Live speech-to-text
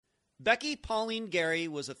Becky Pauline Gary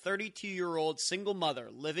was a 32-year-old single mother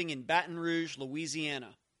living in Baton Rouge,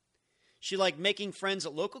 Louisiana. She liked making friends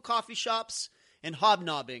at local coffee shops and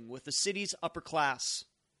hobnobbing with the city's upper class.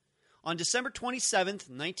 On December 27,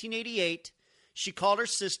 1988, she called her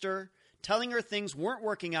sister, telling her things weren't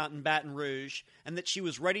working out in Baton Rouge and that she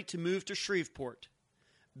was ready to move to Shreveport.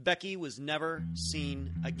 Becky was never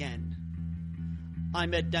seen again.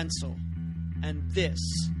 I'm Ed Denzel, and this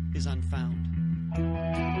is Unfound.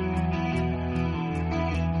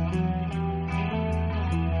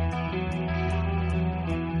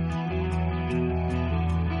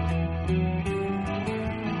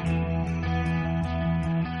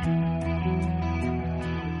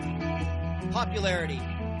 Popularity.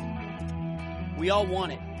 We all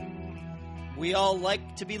want it. We all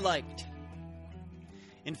like to be liked.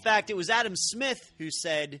 In fact, it was Adam Smith who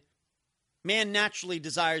said, "Man naturally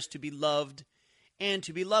desires to be loved and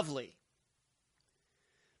to be lovely."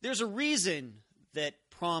 There's a reason that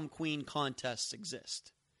prom queen contests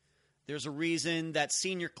exist. There's a reason that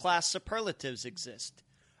senior class superlatives exist.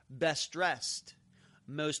 Best dressed,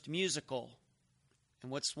 most musical.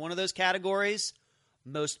 And what's one of those categories?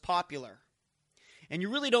 Most popular. And you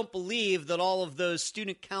really don't believe that all of those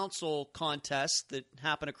student council contests that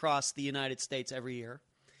happen across the United States every year,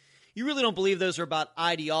 you really don't believe those are about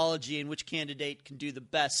ideology and which candidate can do the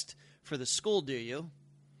best for the school, do you?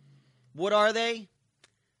 What are they?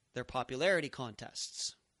 They're popularity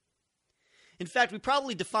contests. In fact, we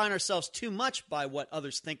probably define ourselves too much by what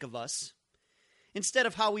others think of us, instead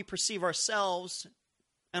of how we perceive ourselves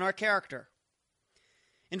and our character.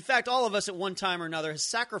 In fact, all of us at one time or another has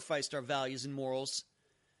sacrificed our values and morals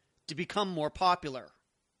to become more popular.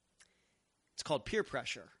 It's called peer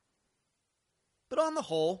pressure. But on the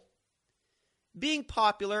whole, being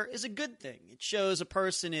popular is a good thing. It shows a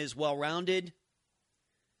person is well-rounded,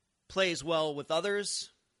 plays well with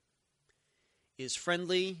others, is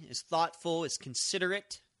friendly, is thoughtful, is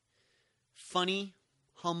considerate, funny,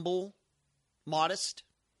 humble, modest.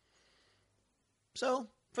 So,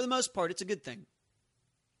 for the most part, it's a good thing.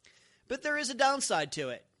 But there is a downside to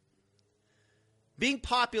it. Being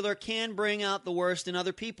popular can bring out the worst in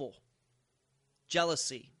other people.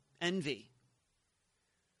 Jealousy, envy.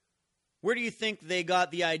 Where do you think they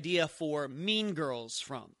got the idea for Mean Girls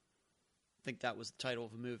from? I think that was the title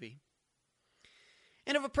of a movie.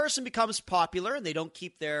 And if a person becomes popular and they don't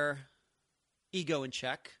keep their ego in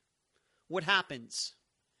check, what happens?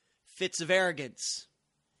 Fits of arrogance,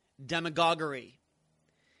 demagoguery.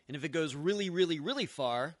 And if it goes really, really, really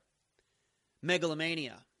far,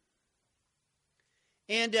 megalomania.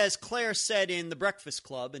 And as Claire said in The Breakfast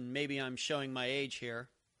Club, and maybe I'm showing my age here,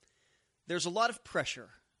 there's a lot of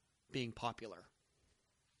pressure being popular.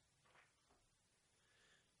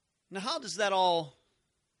 Now, how does that all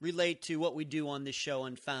relate to what we do on this show,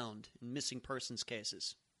 Unfound, in missing persons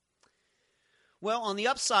cases? Well, on the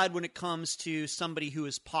upside, when it comes to somebody who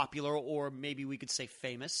is popular, or maybe we could say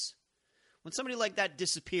famous, when somebody like that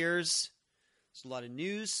disappears, there's a lot of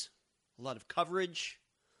news, a lot of coverage,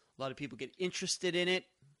 a lot of people get interested in it,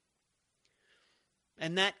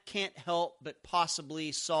 and that can't help but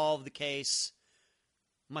possibly solve the case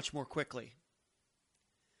much more quickly.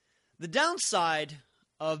 The downside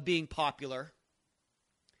of being popular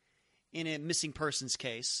in a missing persons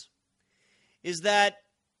case is that,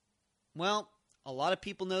 well, a lot of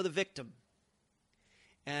people know the victim,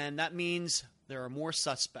 and that means there are more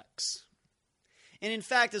suspects. And in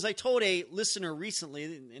fact, as I told a listener recently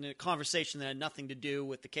in a conversation that had nothing to do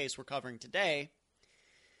with the case we're covering today,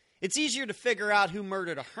 it's easier to figure out who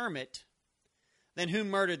murdered a hermit than who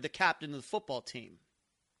murdered the captain of the football team.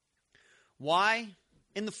 Why?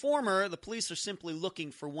 In the former, the police are simply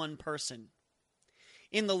looking for one person.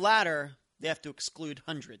 In the latter, they have to exclude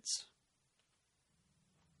hundreds.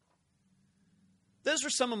 Those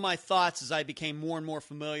were some of my thoughts as I became more and more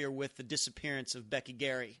familiar with the disappearance of Becky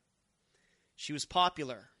Gary. She was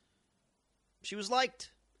popular. She was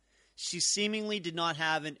liked. She seemingly did not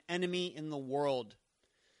have an enemy in the world.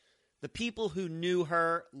 The people who knew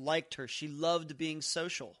her liked her. She loved being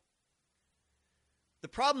social. The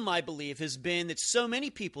problem, I believe, has been that so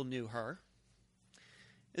many people knew her,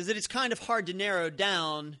 is that it's kind of hard to narrow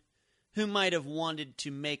down who might have wanted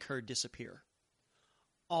to make her disappear.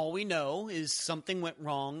 All we know is something went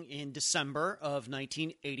wrong in December of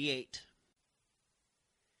 1988.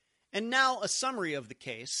 And now a summary of the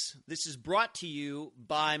case. This is brought to you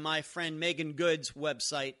by my friend Megan Good's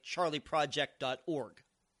website, charlieproject.org.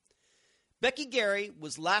 Becky Gary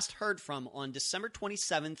was last heard from on December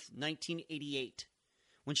 27, 1988,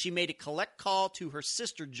 when she made a collect call to her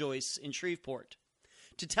sister Joyce in Shreveport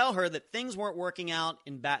to tell her that things weren't working out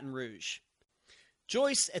in Baton Rouge.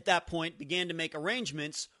 Joyce, at that point, began to make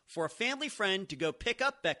arrangements for a family friend to go pick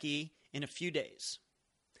up Becky in a few days.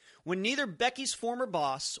 When neither Becky's former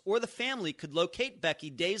boss or the family could locate Becky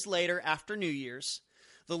days later after New Year's,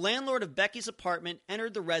 the landlord of Becky's apartment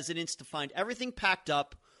entered the residence to find everything packed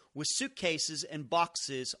up with suitcases and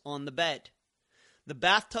boxes on the bed. The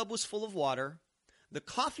bathtub was full of water. The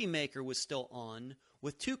coffee maker was still on,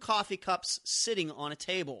 with 2 coffee cups sitting on a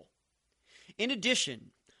table. In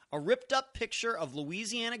addition, a ripped-up picture of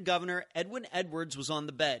Louisiana Governor Edwin Edwards was on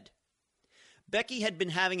the bed. Becky had been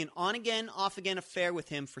having an on-again, off-again affair with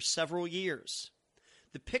him for several years.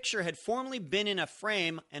 The picture had formerly been in a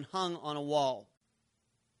frame and hung on a wall.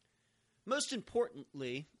 Most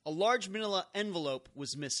importantly, a large manila envelope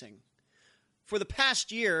was missing. For the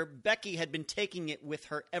past year, Becky had been taking it with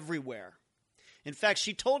her everywhere. In fact,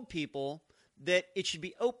 she told people that it should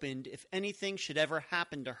be opened if anything should ever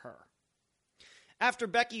happen to her. After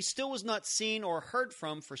Becky still was not seen or heard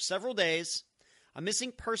from for several days, a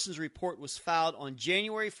missing persons report was filed on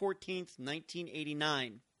January 14th,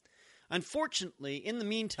 1989. Unfortunately, in the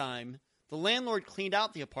meantime, the landlord cleaned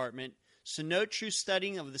out the apartment, so no true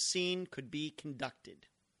studying of the scene could be conducted.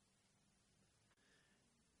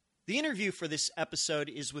 The interview for this episode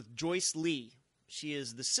is with Joyce Lee. She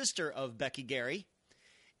is the sister of Becky Gary,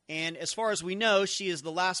 and as far as we know, she is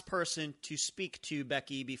the last person to speak to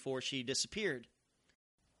Becky before she disappeared.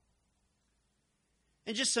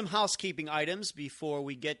 And just some housekeeping items before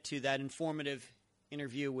we get to that informative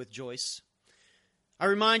interview with Joyce. I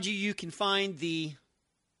remind you, you can find the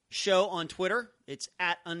show on Twitter. It's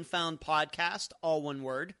 @UnfoundPodcast, all one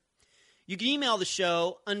word. You can email the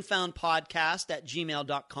show,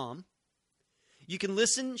 unfoundpodcast@gmail.com. You can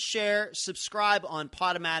listen, share, subscribe on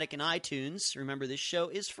Podomatic and iTunes. Remember, this show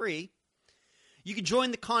is free. You can join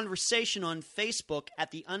the conversation on Facebook at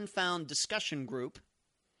the Unfound Discussion Group.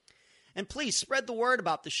 And please spread the word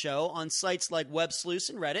about the show on sites like WebSleuth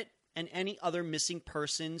and Reddit and any other missing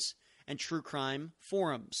persons and true crime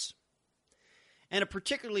forums. And a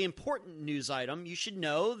particularly important news item, you should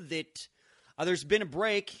know that there's been a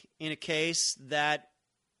break in a case that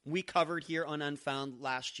we covered here on Unfound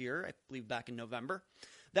last year, I believe back in November.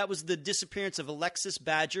 That was the disappearance of Alexis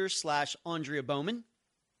Badger / Andrea Bowman.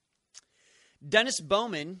 Dennis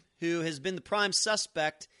Bowman, who has been the prime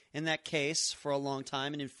suspect in that case for a long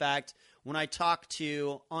time, and in fact, when I talked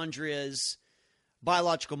to Andrea's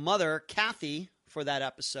biological mother, Kathy, for that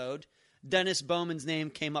episode, Dennis Bowman's name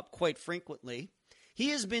came up quite frequently. He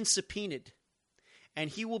has been subpoenaed, and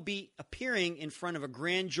he will be appearing in front of a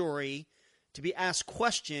grand jury to be asked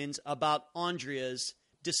questions about Andrea's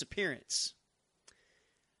disappearance.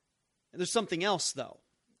 There's something else, though.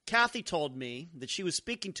 Kathy told me that she was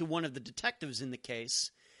speaking to one of the detectives in the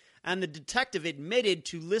case, and the detective admitted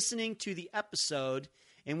to listening to the episode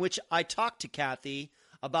in which I talked to Kathy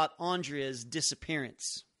about Andrea's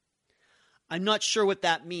disappearance. I'm not sure what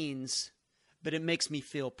that means, but it makes me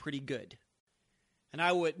feel pretty good. And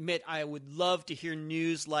I will admit I would love to hear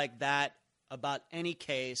news like that about any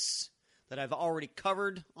case that I've already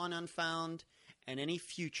covered on Unfound and any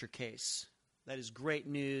future case. That is great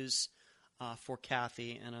news for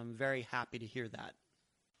Kathy, and I'm very happy to hear that.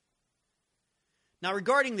 Now,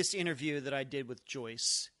 regarding this interview that I did with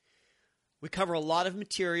Joyce, we cover a lot of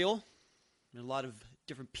material, a lot of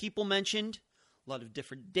different people mentioned, a lot of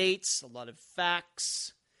different dates, a lot of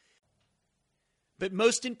facts. But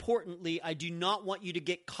most importantly, I do not want you to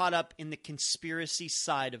get caught up in the conspiracy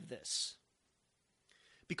side of this.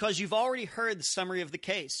 Because you've already heard the summary of the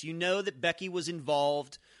case. You know that Becky was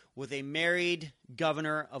involved with a married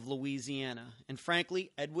governor of Louisiana. And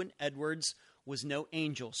frankly, Edwin Edwards was no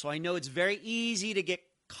angel. So I know it's very easy to get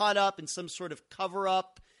caught up in some sort of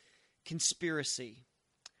cover-up conspiracy.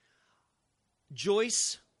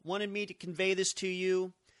 Joyce wanted me to convey this to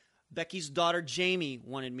you. Becky's daughter, Jamie,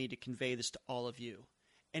 wanted me to convey this to all of you.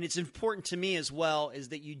 And it's important to me as well is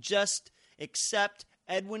that you just accept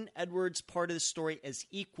Edwin Edwards' part of the story as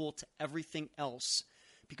equal to everything else.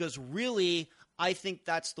 Because really, I think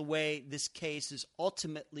that's the way this case is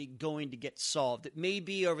ultimately going to get solved. It may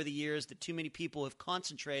be over the years that too many people have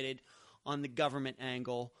concentrated on the government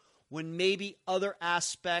angle when maybe other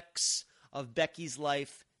aspects of Becky's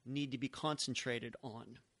life need to be concentrated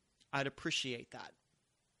on. I'd appreciate that.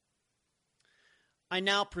 I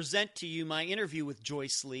now present to you my interview with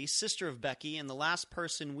Joyce Lee, sister of Becky, and the last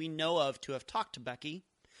person we know of to have talked to Becky.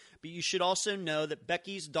 But you should also know that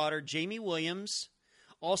Becky's daughter, Jamie Williams,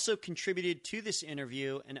 also contributed to this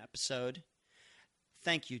interview and episode.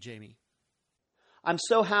 Thank you, Jamie. I'm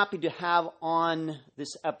so happy to have on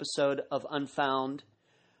this episode of Unfound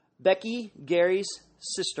Becky Gary's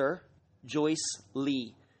sister, Joyce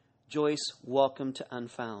Lee. Joyce, welcome to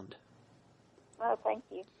Unfound. Oh, thank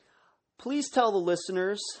you. Please tell the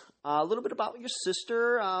listeners a little bit about your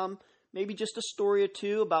sister, maybe just a story or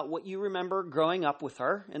two about what you remember growing up with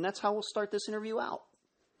her, and that's how we'll start this interview out.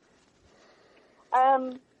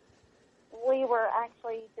 We were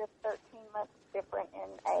actually just 13 months different in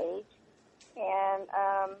age, and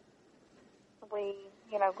we,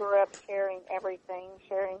 grew up sharing everything,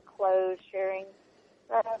 sharing clothes, sharing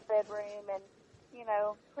a bedroom, and,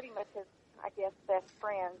 pretty much as, I guess, best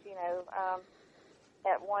friends,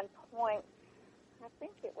 at one point, I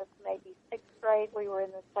think it was maybe 6th grade, we were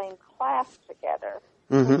in the same class together.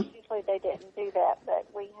 Mm-hmm. Usually they didn't do that, but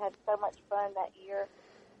we had so much fun that year.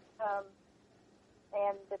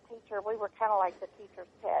 And the teacher, we were kind of like the teacher's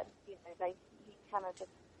pets. He kind of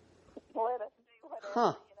just let us do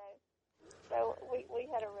whatever, So we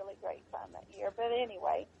had a really great time that year. But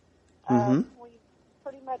anyway, we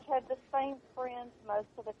pretty much had the same friends most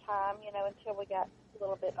of the time, until we got a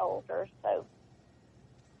little bit older. So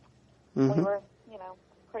we were,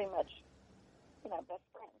 pretty much, best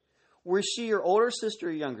friends. Was she your older sister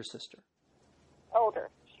or younger sister? Older.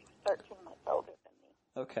 She was 13 months older than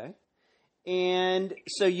me. Okay. And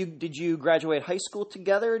so did you graduate high school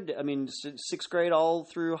together? I mean, 6th grade all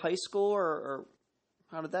through high school, or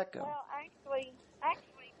how did that go? Well, actually,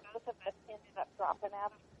 both of us ended up dropping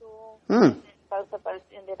out of school, and then both of us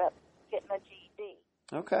ended up getting a GED.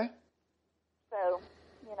 Okay. So,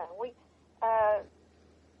 we, I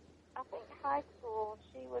think high school,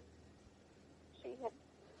 she had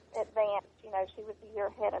advanced, she was a year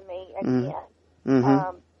ahead of me again.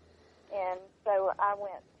 Mm-hmm. And so I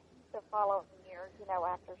went the following year,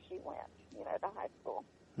 after she went, to high school.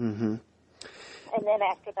 Mm-hmm. And then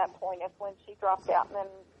after that point is when she dropped out, and then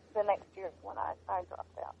the next year is when I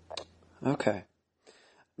dropped out. So. Okay.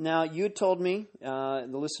 Now, you had told me, the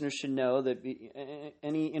listeners should know that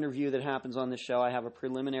any interview that happens on this show, I have a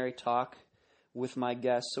preliminary talk with my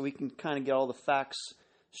guests so we can kind of get all the facts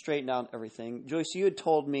straightened out, everything. Joyce, you had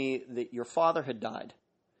told me that your father had died.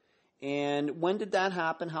 And when did that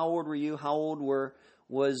happen? How old were you? How old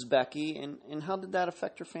was Becky? And how did that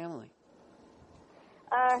affect your family?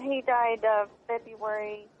 He died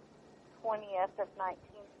February 20th of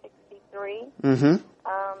 1963. Mm-hmm.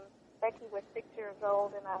 Becky was 6 years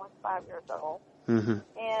old, and I was 5 years old. Mm-hmm.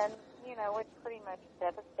 And, it pretty much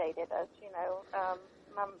devastated us,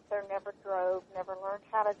 My mother never drove, never learned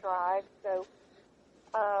how to drive. So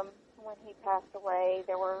when he passed away,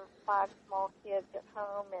 there were 5 small kids at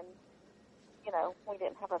home, and, we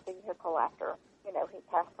didn't have a vehicle after, he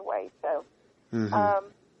passed away. So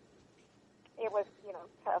it was,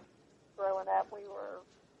 tough growing up. We were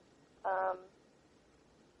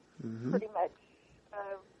pretty much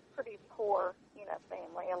pretty poor,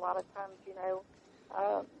 family. A lot of times,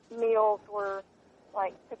 meals were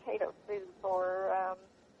like potato soup or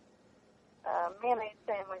mayonnaise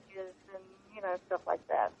sandwiches and, stuff like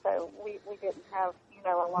that. So we didn't have, a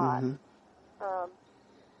lot. I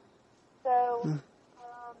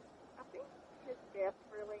think his death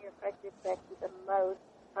really affected Becky the most.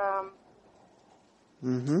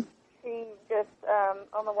 She just,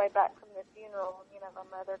 on the way back from the funeral,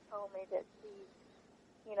 my mother told me that she,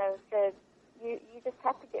 said, you just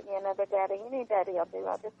have to get me another daddy. Any daddy I'll do.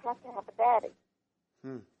 I just have to have a daddy.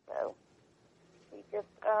 So she just,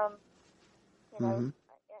 and I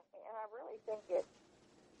really think it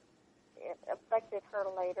affected her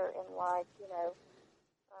later in life,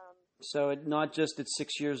 So not just at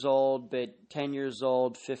 6 years old, but 10 years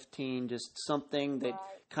old, 15, just something that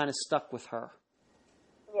kind of stuck with her.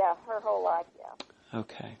 Yeah, her whole life, yeah.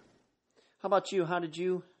 Okay. How about you? How did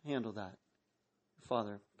you handle that? Your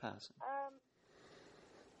father passing.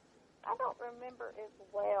 I don't remember as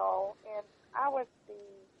well, and I was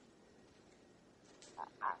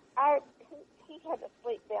he had to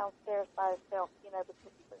sleep downstairs by himself, because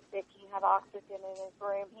he was sick. He had oxygen in his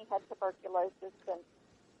room. He had tuberculosis,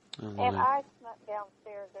 and I snuck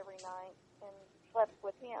downstairs every night and slept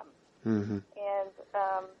with him. And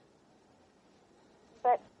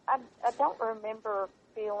but I don't remember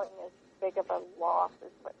feeling as big of a loss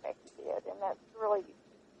as what Becky did, and that's really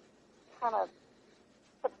kind of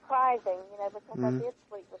surprising, because I did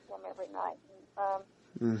sleep with him every night.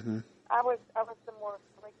 And, I was the more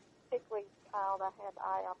sickly child. I had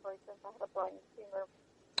eye operations. I had a brain tumor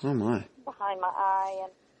behind my eye,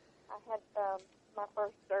 and I had my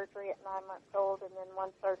first surgery at 9 months old, and then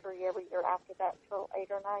one surgery every year after that till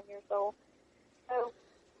 8 or 9 years old. So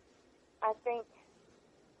I think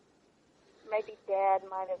maybe Dad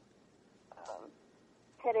might have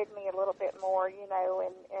petted me a little bit more,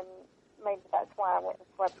 and maybe that's why I went and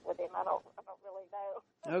slept with him. I don't really know.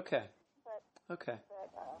 Okay. But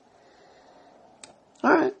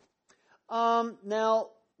All right. Now,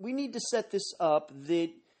 we need to set this up that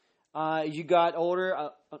you got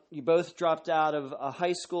older. You both dropped out of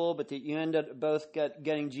high school, but that you ended up both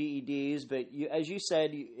getting GEDs. But you, as you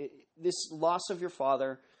said, this loss of your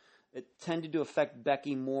father, it tended to affect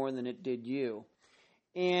Becky more than it did you.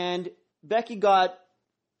 And Becky got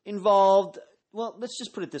involved. Well, let's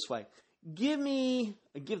just put it this way. Give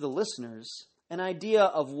the listeners an idea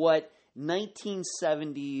of what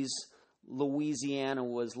 1970s Louisiana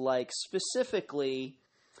was like, specifically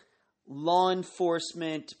law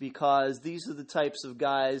enforcement, because these are the types of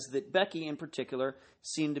guys that Becky in particular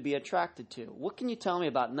seemed to be attracted to. What can you tell me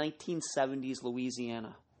about 1970s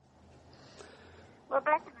Louisiana? Well,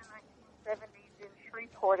 back in the 1970s in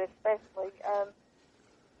Shreveport especially,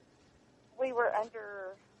 we were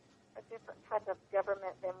under a different type of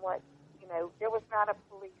government than what, there was not a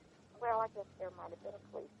police. Well, I guess there might have been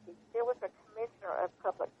a police chief. There was a commissioner of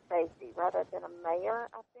public safety rather than a mayor,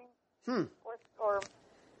 I think. Or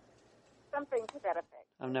something to that effect.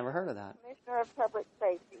 I've never heard of that. Commissioner of public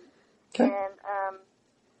safety. Okay. And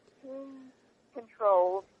he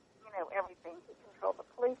controlled, everything. He controlled the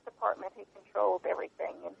police department. He controlled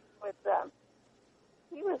everything. And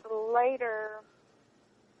he was later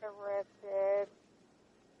arrested.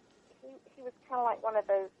 He was kind of like one of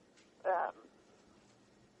those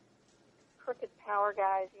crooked power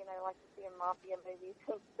guys, like you see in mafia movies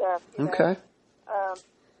and stuff. Okay.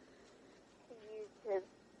 He used his...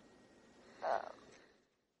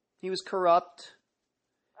 he was corrupt.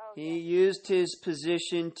 Oh, he used his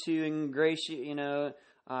position to ingratiate,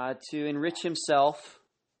 to enrich himself,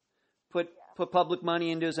 put public money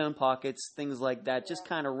into his own pockets, things like that. Just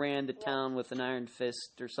kind of ran the town with an iron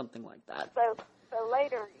fist or something like that. So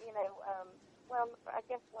later, well, I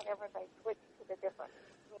guess whenever they switched to the different,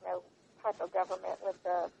 type of government with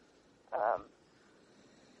the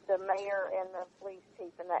mayor and the police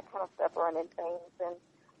chief and that kind of stuff running things, and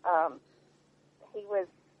he was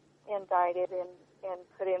indicted and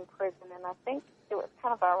put in prison, and I think it was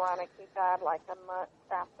kind of ironic. He died like a month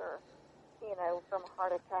after, from a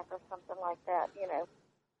heart attack or something like that,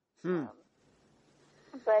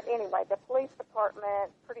 But anyway, the police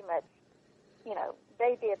department pretty much,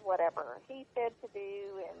 they did whatever he said to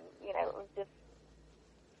do, and, it was just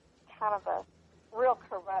kind of a real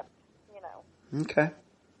corrupt, Okay.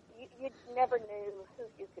 You never knew who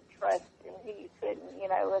you could trust and who you couldn't,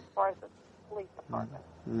 as far as the police department.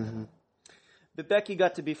 Mm-hmm. But Becky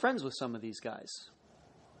got to be friends with some of these guys.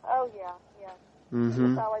 Oh, yeah. Mm-hmm. She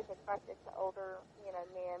was always attracted to older,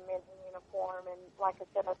 men in uniform, and like I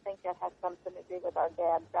said, I think that had something to do with our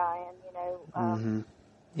dad dying,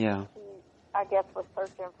 Yeah. He, I guess, was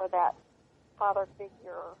searching for that father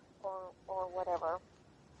figure or whatever.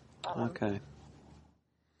 Okay.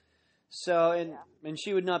 So, and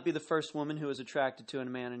she would not be the first woman who was attracted to a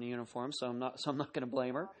man in a uniform, so I'm not going to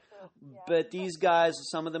blame her. Yeah. But these guys,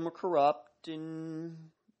 some of them were corrupt,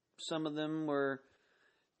 and some of them were,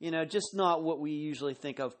 just not what we usually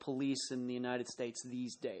think of police in the United States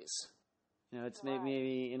these days. It's Right.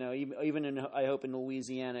 maybe even in, I hope in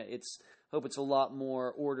Louisiana, hope it's a lot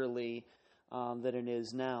more orderly than it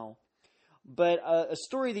is now. But a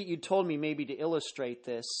story that you told me, maybe to illustrate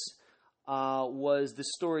this, was the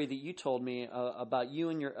story that you told me about you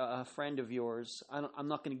and a friend of yours. I'm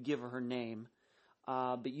not going to give her name,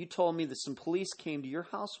 but you told me that some police came to your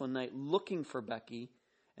house one night looking for Becky,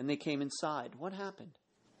 and they came inside. What happened?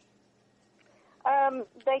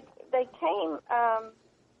 They came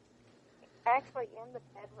actually in the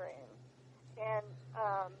bedroom, and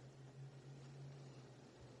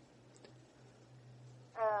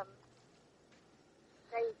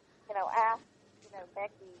they asked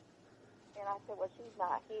Becky, and I said, well, she's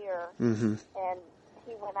not here. Mm-hmm. And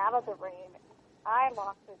he went out of the room. I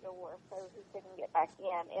locked the door so he couldn't get back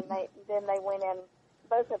in, and then they went in.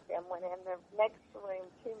 Both of them went in the next room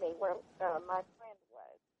to me where my friend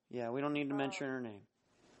was. Yeah, we don't need to mention her name.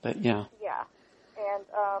 But yeah. Yeah. And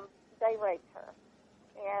they raped her.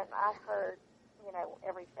 And I heard,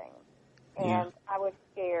 everything. And I was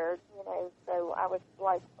scared, so I was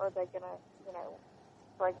like, are they going to,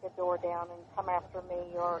 break the door down and come after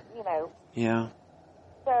me or, Yeah.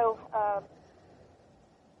 So, that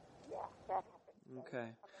happened. Okay.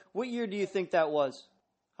 What year do you think that was?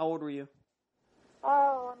 How old were you?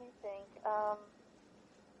 Oh, let me think. I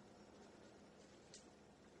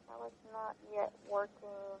was not yet working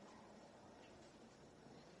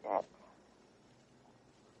at,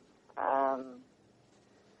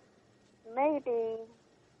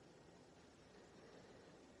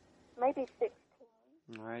 maybe 16.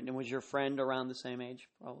 All right. And was your friend around the same age,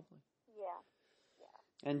 probably?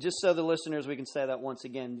 Yeah. And just so the listeners, we can say that once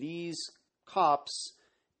again, these cops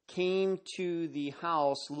came to the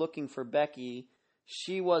house looking for Becky.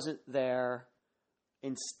 She wasn't there.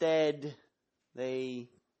 Instead, they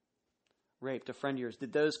raped a friend of yours.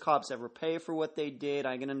 Did those cops ever pay for what they did?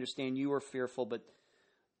 I can understand you were fearful, but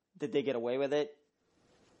did they get away with it?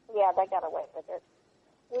 Yeah, they got away with it.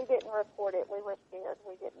 We didn't report it. We were scared.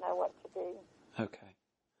 We didn't know what to do. Okay.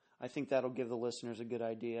 I think that'll give the listeners a good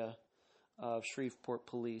idea of Shreveport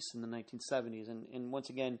police in the 1970s. And once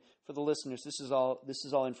again, for the listeners, this is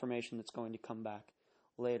all information that's going to come back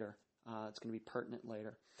later. It's going to be pertinent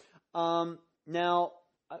later. Now,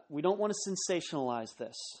 we don't want to sensationalize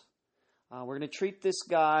this. We're going to treat this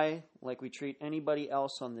guy like we treat anybody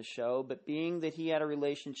else on the show, but being that he had a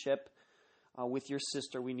relationship with your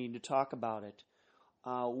sister, we need to talk about it.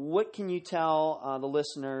 What can you tell the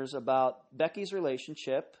listeners about Becky's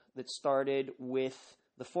relationship that started with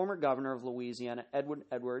the former governor of Louisiana, Edwin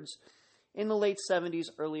Edwards, in the late 70s,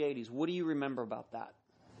 early 80s? What do you remember about that?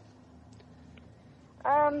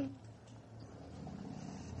 I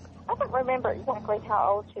don't remember exactly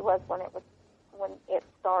how old she was when it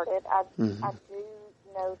started. I do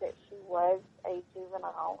know that she was a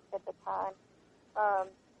juvenile at the time.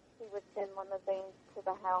 He would send limousines to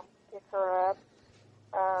the house to pick her up.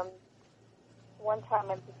 One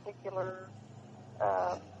time in particular,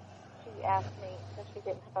 she asked me, since she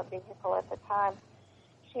didn't have a vehicle at the time,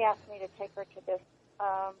 she asked me to take her to this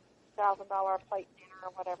 $1,000 plate dinner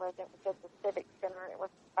or whatever that was at the Civic Center. It was,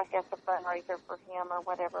 I guess, a fundraiser for him or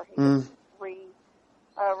whatever. He was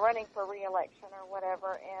running for re-election or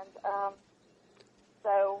whatever. And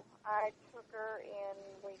so I took her, and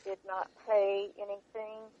we did not pay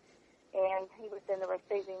anything. And he was in the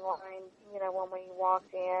receiving line, when we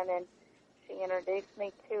walked in, and she introduced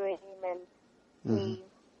me to him, and he,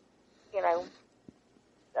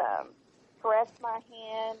 caressed my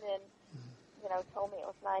hand and, told me it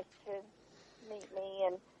was nice to meet me.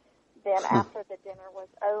 And then after the dinner was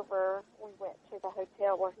over, we went to the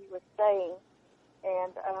hotel where he was staying,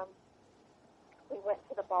 and we went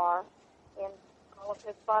to the bar, and all of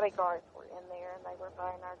his bodyguards were in there, and they were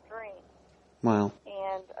buying our drinks. Wow.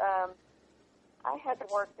 And I had to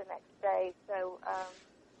work the next day, so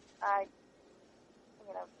I,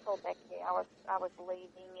 told Becky I was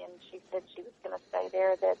leaving, and she said she was going to stay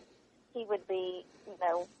there, that he would be,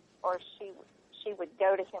 or she would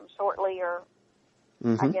go to him shortly, or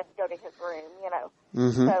I guess go to his room,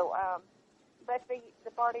 So, but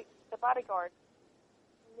the bodyguards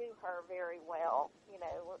knew her very well,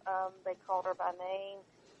 they called her by name,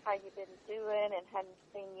 how you been doing, and hadn't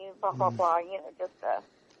seen you, blah, blah, blah, just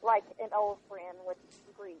like an old friend would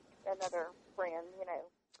greet another friend,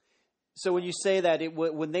 So when you say that,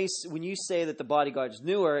 when you say that the bodyguards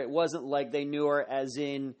knew her, it wasn't like they knew her as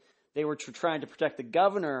in they were trying to protect the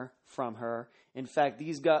governor from her. In fact,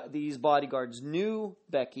 these bodyguards knew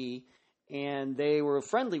Becky, and they were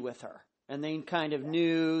friendly with her, and they kind of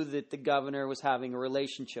knew that the governor was having a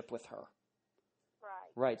relationship with her.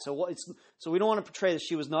 Right. So we don't want to portray that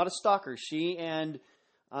she was not a stalker. She and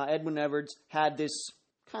Edwin Edwards had this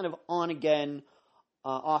kind of on-again,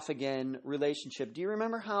 off-again relationship. Do you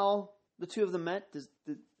remember how the two of them met?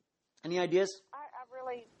 Any ideas?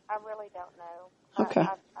 I really don't know. Okay.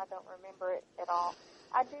 I don't remember it at all.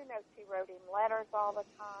 I do know she wrote him letters all the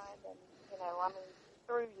time, and,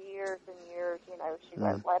 through years and years, she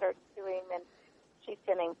wrote letters to him, and she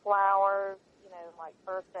sent him flowers, like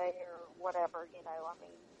birthday or whatever, it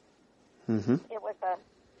was a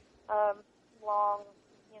long,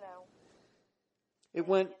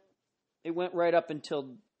 It went right up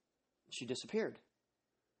until she disappeared.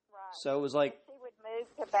 Right. So it was like she would move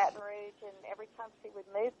to Baton Rouge, and every time she would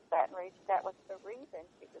move to Baton Rouge, that was the reason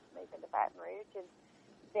she was moving to Baton Rouge. And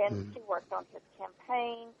then she worked on his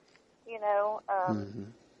campaign,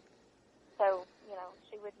 So,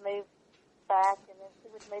 she would move back, and then she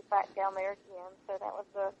would move back down there again. So that was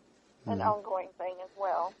an ongoing thing as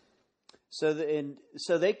well. So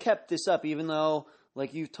they kept this up, even though,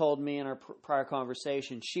 like you've told me in our prior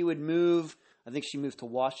conversation, she would move. I think she moved to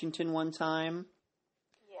Washington one time.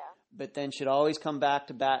 Yeah. But then she'd always come back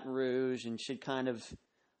to Baton Rouge, and she'd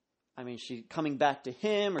she coming back to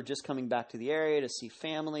him or just coming back to the area to see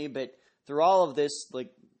family. But through all of this,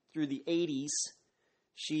 like through the 80s,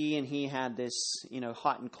 she and he had this,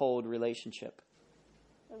 hot and cold relationship.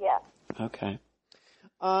 Yeah. Okay.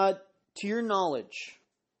 To your knowledge,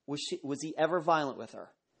 was he ever violent with her?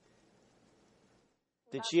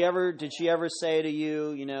 Did she ever say to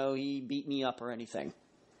you, he beat me up or anything?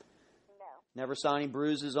 No. Never saw any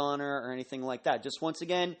bruises on her or anything like that. Just once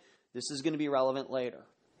again, this is going to be relevant later.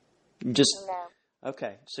 No.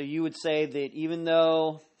 Okay. So you would say that even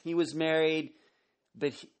though he was married,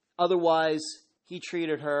 but otherwise he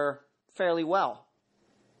treated her fairly well.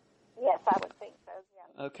 Yes, I would think so,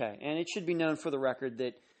 yeah. Okay, and it should be known for the record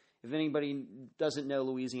that if anybody doesn't know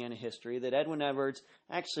Louisiana history, that Edwin Edwards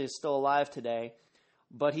actually is still alive today,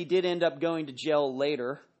 but he did end up going to jail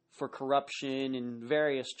later for corruption and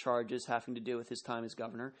various charges having to do with his time as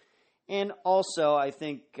governor. And also, I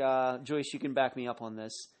think, Joyce, you can back me up on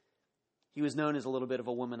this, he was known as a little bit of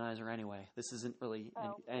a womanizer anyway. This isn't really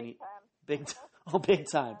any... Big time. Big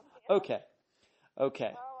time. Yeah. Okay. Oh,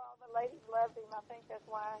 all the ladies loved him. I think that's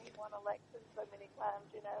why he won elections so many times,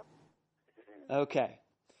 you know. Okay.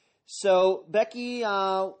 So Becky,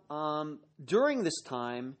 during this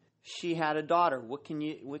time, she had a daughter. What can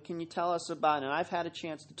you tell us about? And I've had a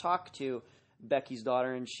chance to talk to Becky's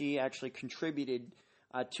daughter, and she actually contributed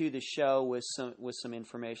to the show with some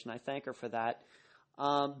information. I thank her for that.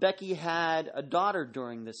 Becky had a daughter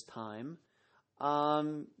during this time.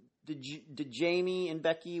 Did Jamie and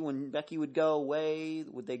Becky, when Becky would go away,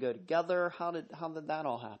 would they go together? How did that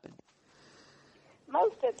all happen?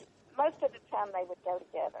 Most of the time they would go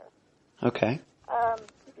together. Okay.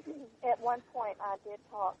 At one point, I did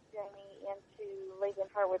talk Jamie into leaving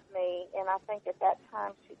her with me, and I think at that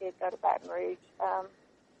time she did go to Baton Rouge.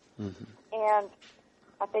 And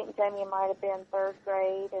I think Jamie might have been third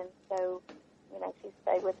grade, and so, you know, she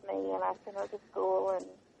stayed with me, and I sent her to school and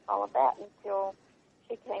all of that until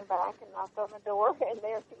she came back and knocked on the door, and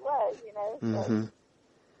there she was, you know. So,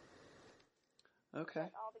 okay.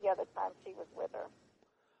 all the other times she was with her.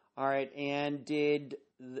 All right, and did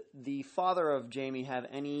the father of Jamie have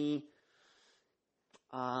any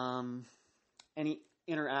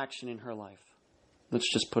interaction in her life? Let's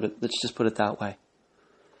just put it that way.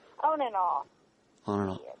 On and off. On and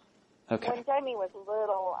off. Okay. When Jamie was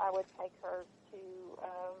little, I would take her to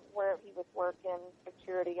where he was working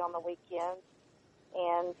security on the weekends,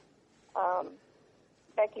 and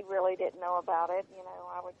Becky really didn't know about it. You know,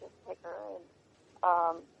 I would just take her and.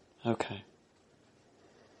 Okay.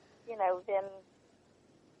 You know, then,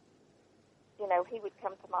 you know, he would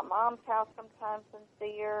come to my mom's house sometimes and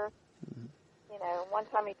see her. Mm-hmm. You know, one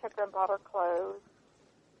time he took her and bought her clothes.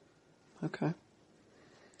 Okay.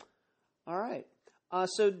 All right.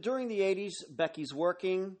 So during the 80s, Becky's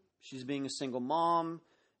working. She's being a single mom.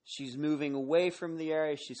 She's moving away from the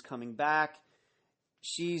area. She's coming back.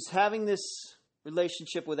 She's having this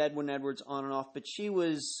relationship with Edwin Edwards on and off, but she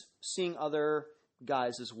was seeing other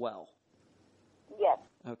guys as well. Yes.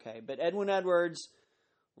 Okay, but Edwin Edwards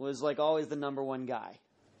was like always the number one guy,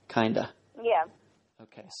 kinda. Yeah.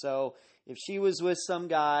 Okay, so if she was with some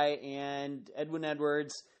guy and Edwin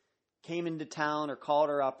Edwards came into town or called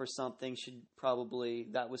her up or something, she'd probably,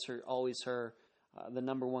 that was the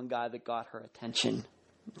number one guy that got her attention.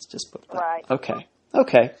 Let's just put that. Right.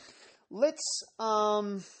 Okay. Let's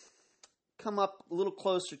come up a little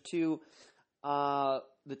closer to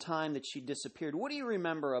the time that she disappeared. What do you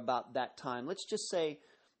remember about that time? Let's just say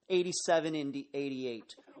 87 into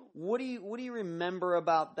 88. What do you remember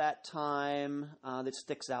about that time that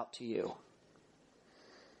sticks out to you?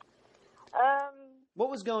 What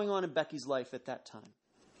was going on in Becky's life at that time?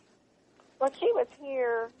 Well, she was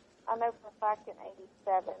here, I know for a fact, in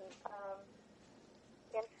 87,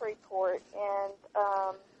 in Freeport, and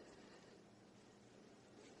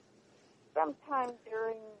sometime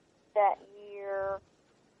during that year,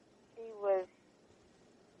 she was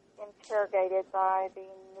interrogated by the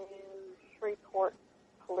new Shreveport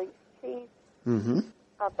police chief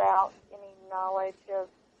about any knowledge of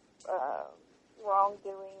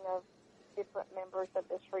wrongdoing of different members of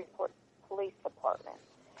the Shreveport Police Department.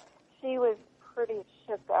 She was pretty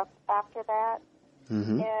shook up after that,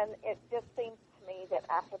 and it just seems to me that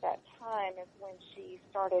after that time is when she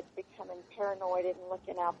started becoming paranoid and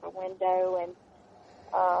looking out the window and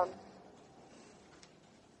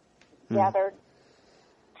gathered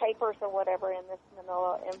papers or whatever in this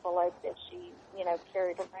manila envelope that she, you know,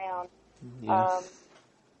 carried around. Yes.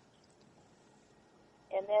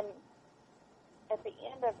 And then at the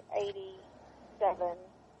end of 87,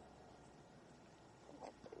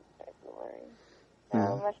 February,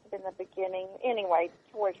 no, it must have been the beginning. Anyway,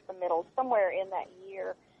 towards the middle, somewhere in that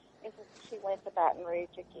year, she went to Baton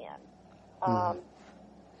Rouge again.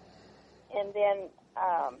 And then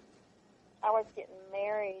I was getting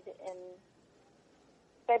married in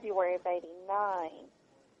February of 89,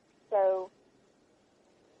 so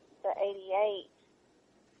the 88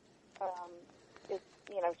 is,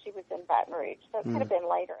 you know, she was in Baton Rouge, so it could have been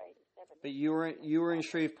later, 87. But you were in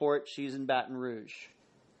Shreveport. She's in Baton Rouge.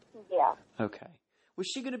 Yeah. Okay. Was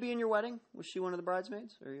she going to be in your wedding? Was she one of the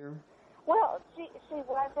bridesmaids, or your? Well, she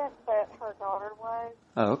wasn't, but her daughter was.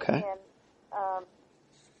 Oh, okay. And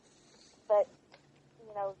but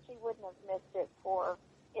she wouldn't have missed it for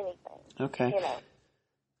anything. Okay.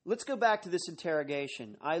 Let's go back to this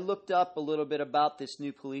interrogation. I looked up a little bit about this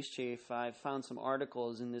new police chief. I found some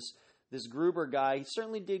articles, and this Gruber guy, he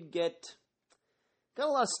certainly did got a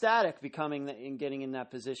lot of static getting in that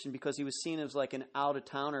position because he was seen as like an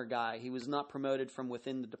out-of-towner guy. He was not promoted from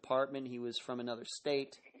within the department. He was from another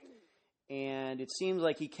state. And it seems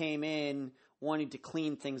like he came in wanting to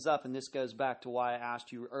clean things up, and this goes back to why I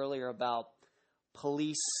asked you earlier about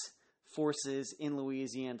police forces in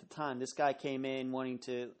Louisiana at the time. This guy came in wanting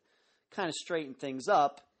to kind of straighten things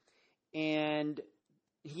up, and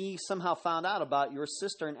he somehow found out about your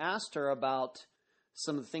sister and asked her about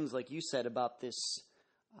some of the things like you said about this,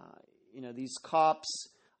 these cops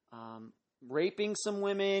raping some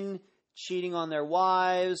women, cheating on their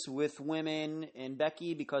wives with women, and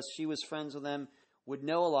Becky, because she was friends with them, would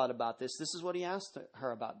know a lot about this. This is what he asked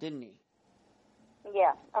her about, didn't he?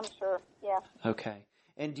 Yeah, I'm sure. Yeah. Okay.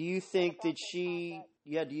 And do you think that she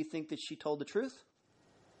told the truth?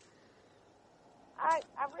 I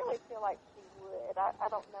really feel like she would. I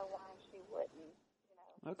don't know why she wouldn't.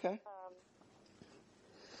 Okay.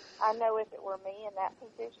 I know if it were me in that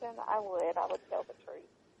position, I would tell the truth.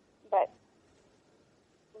 But,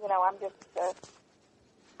 I'm just,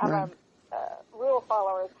 I'm a rule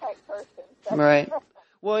follower type person. So. Right.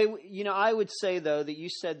 Well, I would say, though, that you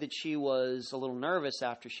said that she was a little nervous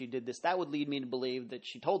after she did this. That would lead me to believe that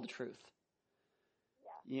she told the truth.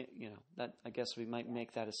 Yeah. That I guess we might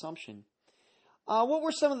make that assumption. What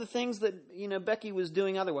were some of the things that, Becky was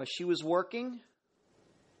doing otherwise? She was working?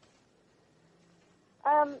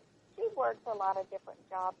 She worked a lot of different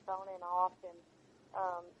jobs on and off, and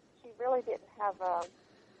she really didn't have a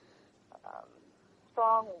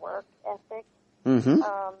strong work ethic. Mm-hmm.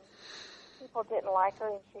 People didn't like her,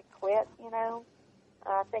 and she quit,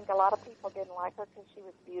 I think a lot of people didn't like her because she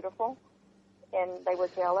was beautiful, and they were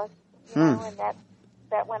jealous, and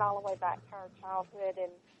that went all the way back to her childhood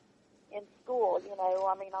and in school,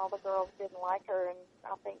 all the girls didn't like her, and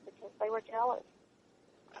I think because they were jealous.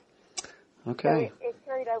 Okay. So it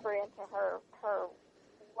carried over into her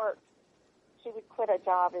work. She would quit a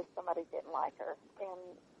job if somebody didn't like her,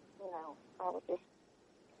 and, I would just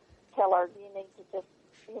tell her, you need to just,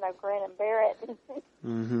 grin and bear it.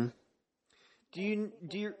 Mm-hmm. Do you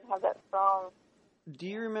have that strong? Do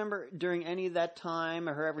you remember during any of that time,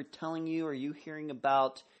 or her ever telling you, or you hearing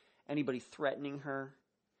about anybody threatening her?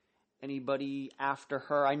 Anybody after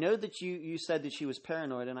her? I know that you said that she was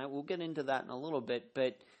paranoid, and we'll get into that in a little bit,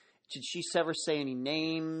 but did she ever say any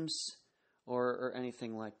names or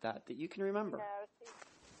anything like that you can remember? No,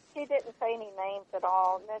 she didn't say any names at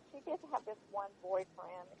all. No, she did have this one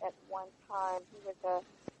boyfriend at one time. He was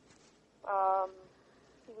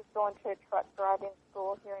going to a truck driving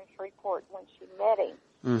school here in Shreveport when she met him.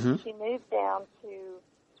 Mm-hmm. She moved down to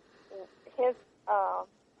his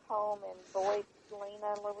home in Boyd,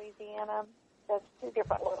 Galena, Louisiana. There's two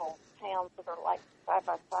different little towns that are like side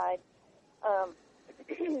by side.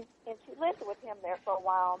 And she lived with him there for a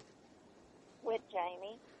while with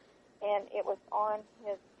Jamie, and it was on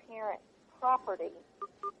his parents' property,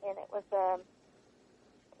 and it was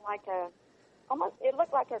it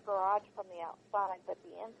looked like a garage from the outside, but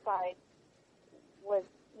the inside was,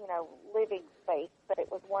 living space, but it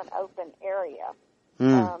was one open area.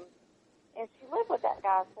 Mm. And she lived with that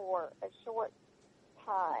guy for a short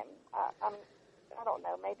time. I don't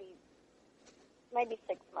know, maybe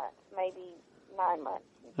 6 months, maybe 9 months.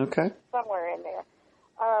 Okay. Somewhere in there.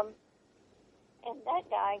 And that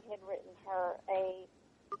guy had written her a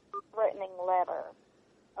threatening letter,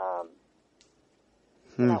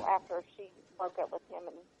 after she broke up with him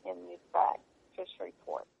and moved back to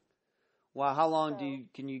Shreveport. Wow, how long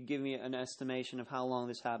can you give me an estimation of how long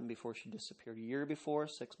this happened before she disappeared? A year before?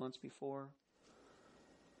 6 months before?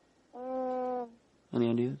 Any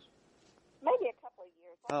ideas? Maybe a couple of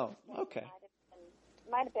years. Oh, okay.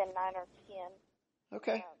 Might have been 9 or 10.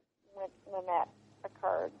 Okay. When that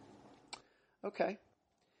occurred. Okay.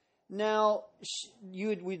 Now,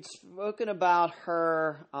 we'd spoken about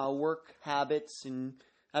her work habits and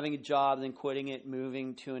having a job, then quitting it,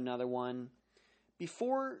 moving to another one.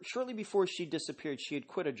 Shortly before she disappeared, she had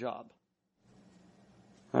quit a job.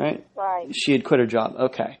 Right? Right. She had quit her job.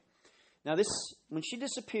 Okay. Now, when she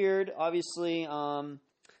disappeared, obviously, although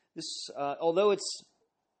it's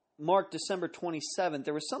marked December 27th,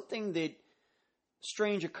 there was something that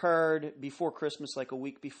strange occurred before Christmas, like a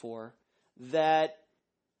week before, that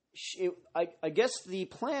I guess the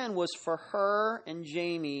plan was for her and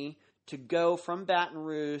Jamie to go from Baton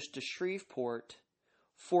Rouge to Shreveport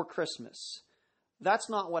for Christmas. That's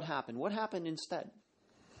not what happened. What happened instead?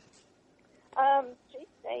 She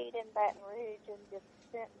stayed in Baton Rouge and just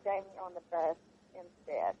sent Jamie on the bus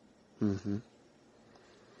instead. Mm-hmm.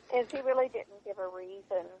 And she really didn't give a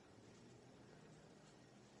reason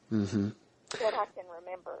that I can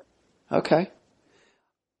remember. Okay.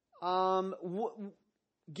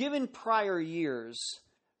 Given prior years,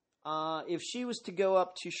 if she was to go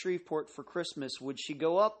up to Shreveport for Christmas, would she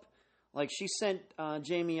go up? Like she sent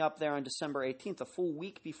Jamie up there on December 18th, a full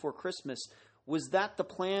week before Christmas. Was that the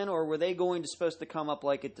plan, or were they supposed to come up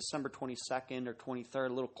like at December 22nd or 23rd,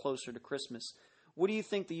 a little closer to Christmas? What do you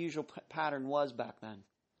think the usual pattern was back then?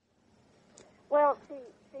 Well,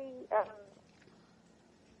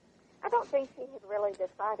 I don't think she had really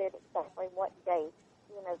decided exactly what date,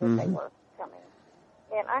 that they were coming.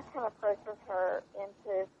 And I kind of pressured her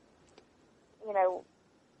into,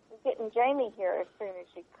 getting Jamie here as soon as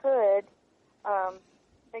she could,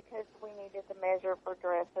 because we needed to measure for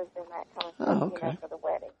dresses and that kind of stuff, for the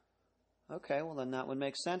wedding. Okay, well then that would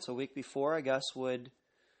make sense. A week before, I guess, would,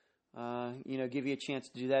 give you a chance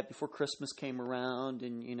to do that before Christmas came around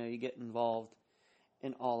and, you get involved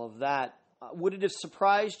in all of that. Would it have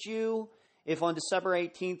surprised you if on December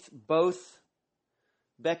 18th, both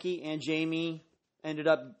Becky and Jamie ended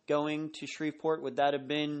up going to Shreveport? Would that have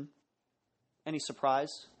been any surprise?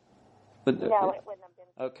 No, it wouldn't have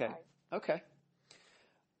been. Okay.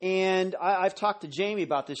 And I've talked to Jamie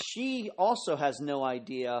about this. She also has no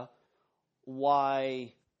idea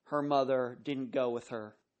why her mother didn't go with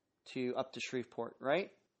her up to Shreveport,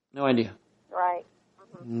 right? No idea. Right.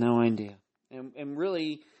 Mm-hmm. No idea. And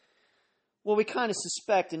really, well, we kind of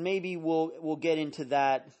suspect, and maybe we'll get into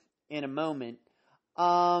that in a moment.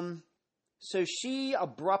 So she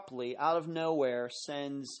abruptly, out of nowhere,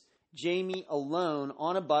 sends Jamie alone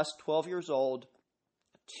on a bus, 12 years old,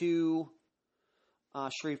 to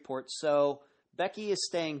Shreveport. So Becky is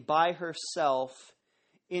staying by herself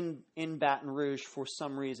in Baton Rouge for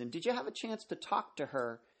some reason. Did you have a chance to talk to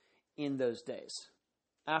her in those days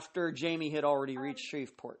after Jamie had already reached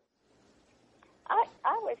Shreveport?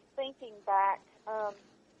 I was thinking back. I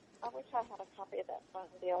wish I had a copy of that phone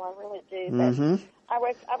deal. I really do. But I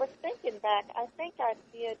was thinking back. I think I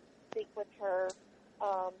did speak with her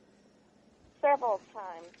several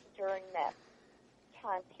times during that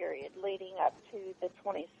time period leading up to the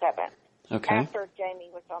 27th. Okay. After Jamie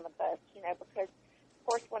was on the bus, because of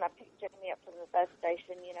course when I picked Jamie up from the bus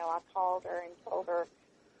station, I called her and told her.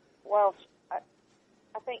 Well,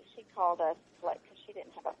 I think she called us because she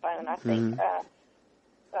didn't have a phone. I think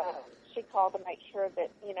she called to make sure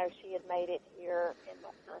that she had made it here and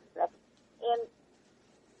that kind of stuff. And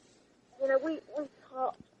we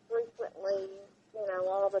talked frequently,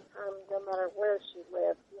 all the time, no matter where she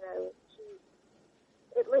lived. She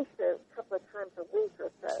at least a couple of times a week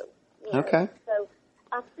or so. Okay. So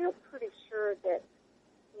I feel pretty sure that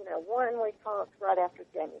one, we talked right after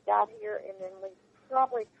Jamie got here, and then we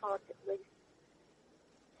probably talked at least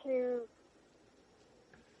 2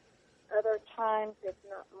 other times, if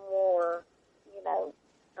not more,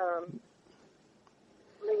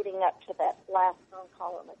 leading up to that last phone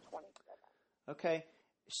call on the 27th. Okay.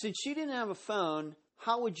 Since she didn't have a phone,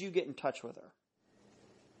 how would you get in touch with her?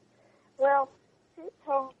 Well, she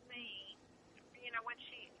told me, when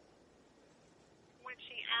she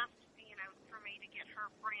asked, for me to get her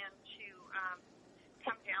friend to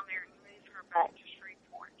come down there and move her back to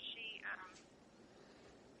Shreveport,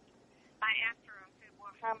 I asked her, I said,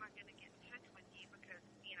 well, how am I going to get in touch with you? Because,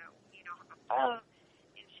 you don't have a phone.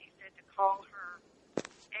 And she said to call her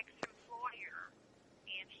ex-employer,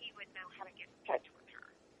 and he would know how to get in touch with her.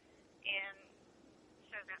 And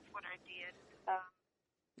so that's what I did.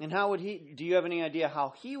 And how would do you have any idea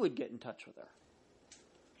how he would get in touch with her?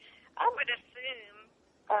 I would assume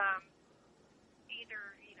either,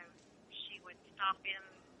 she would stop in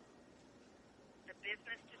the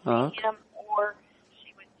business to see him, or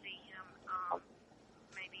she would see him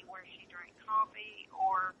maybe where she drank coffee,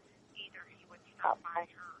 or either he would stop by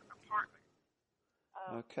her apartment.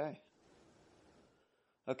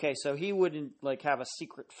 Okay, so he wouldn't have a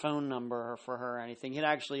secret phone number for her or anything. He'd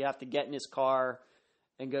actually have to get in his car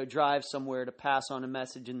and go drive somewhere to pass on a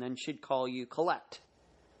message, and then she'd call you collect.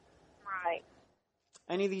 Right.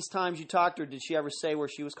 Any of these times you talked to her, did she ever say where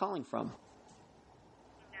she was calling from?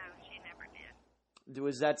 No, she never did.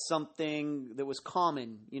 Was that something that was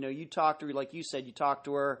common? You talked to her, like you said, you talked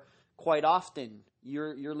to her quite often.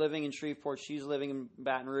 You're living in Shreveport, she's living in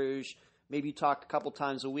Baton Rouge. Maybe you talked a couple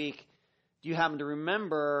times a week. Do you happen to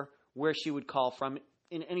remember where she would call from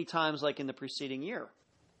in any times like in the preceding year?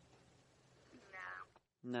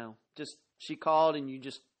 No. Just she called and you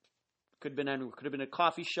just could have been anywhere. Could have been a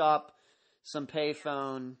coffee shop, some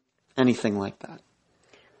payphone, anything like that.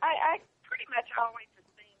 I pretty much always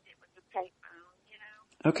assumed it was a payphone,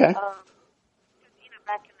 Okay. Because,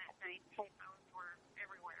 back in that day, payphones were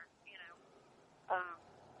everywhere,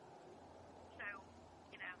 So,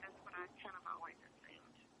 that's what I kind of always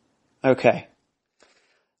assumed. Okay.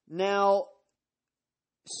 Now,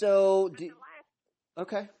 so...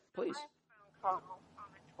 Okay, please. The last phone call on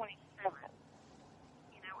the 27th,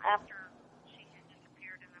 after she had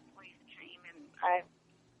disappeared and the police came and I,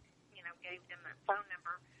 gave them that phone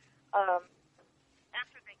number,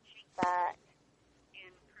 after they came back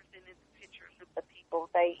and presented the pictures of the people,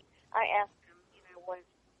 I asked them, was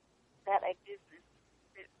that a business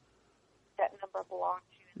that number belonged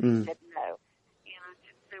to? And they said no. And I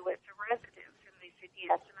said, so it's a residence? And they said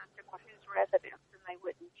yes. And I said, well, whose residence? And they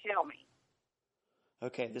wouldn't tell me.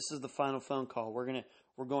 Okay, this is the final phone call. We're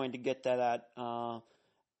going to get that at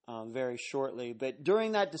very shortly. But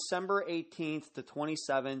during that December 18th to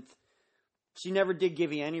 27th, she never did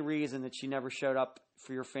give you any reason that she never showed up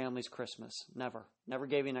for your family's Christmas. Never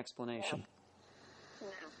gave you an explanation. No.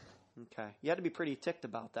 Okay, you had to be pretty ticked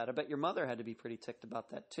about that. I bet your mother had to be pretty ticked about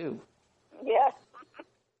that too. Yes.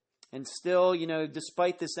 And still,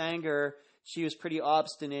 despite this anger, she was pretty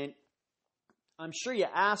obstinate. I'm sure you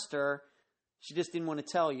asked her. She just didn't want to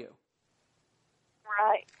tell you.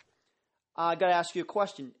 Right. I got to ask you a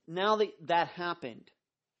question. Now that that happened,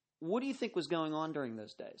 what do you think was going on during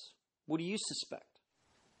those days? What do you suspect?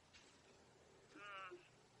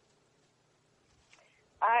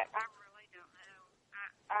 I really don't know.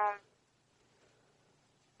 I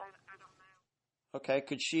don't know. Okay,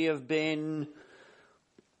 could she have been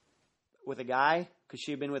with a guy? Could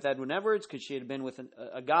she have been with Edwin Edwards? Could she have been with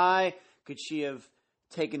a guy? Could she have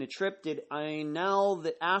taken a trip? Now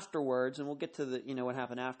that afterwards, and we'll get to the what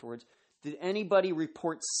happened afterwards, did anybody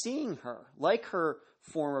report seeing her, like her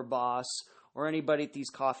former boss or anybody at these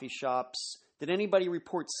coffee shops? Did anybody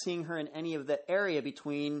report seeing her in any of the area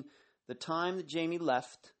between the time that Jamie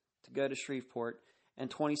left to go to Shreveport and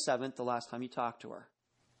 27th, the last time you talked to her?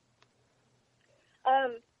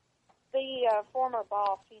 The former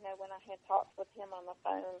boss, when I had talked with him on the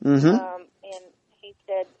phone, and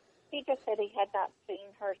he just said he had not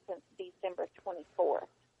seen her since December 24th,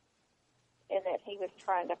 and that he was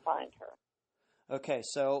trying to find her. Okay,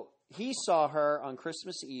 so he saw her on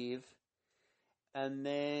Christmas Eve, and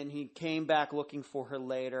then he came back looking for her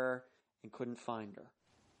later and couldn't find her.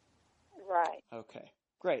 Right. Okay,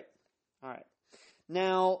 great. All right.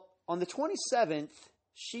 Now, on the 27th,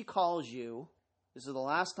 she calls you. This is the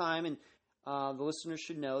last time, and the listeners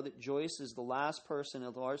should know that Joyce is the last person,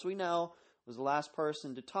 as far as we know, was the last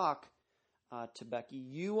person to talk to Becky.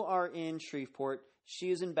 You are in Shreveport.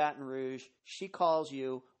 She is in Baton Rouge. She calls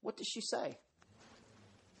you. What does she say?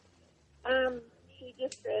 She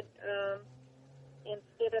just said,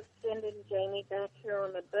 instead of sending Jamie back here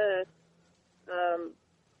on the bus,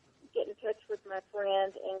 get in touch with my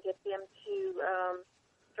friend and get them to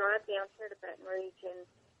drive down here to Baton Rouge and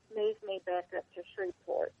move me back up to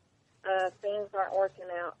Shreveport. Things aren't working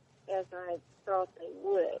out as I thought they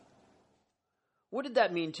would. What did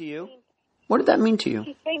that mean to you? What did that mean to you?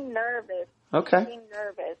 She seemed nervous. Okay. She seemed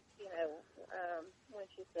nervous, when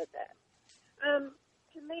she said that.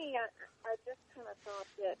 To me, I just kind of thought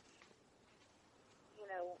that,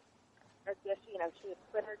 I guess, she had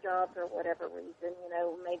quit her job for whatever reason,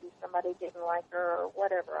 maybe somebody didn't like her or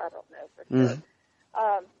whatever, I don't know for sure.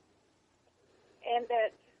 And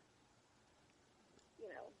that,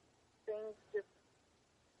 things just,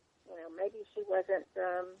 maybe she wasn't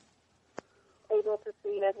able to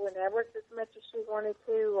see Edwin Edwards as much as she wanted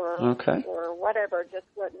to, or whatever, just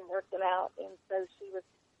wasn't working out, and so she was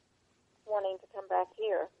wanting to come back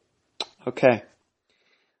here. Okay.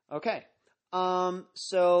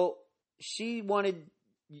 So she wanted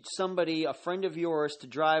somebody, a friend of yours, to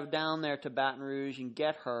drive down there to Baton Rouge and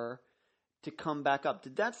get her to come back up.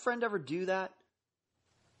 Did that friend ever do that?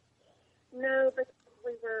 No, but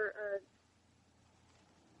we were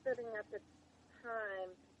setting up a time.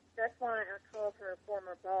 That's why I called her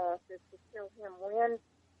former boss, is to tell him when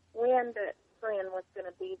that friend was going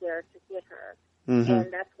to be there to get her.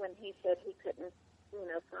 And that's when he said he couldn't,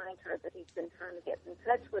 find her, that he's been trying to get in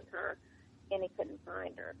touch with her, and he couldn't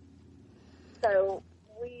find her. So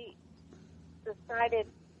we decided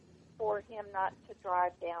for him not to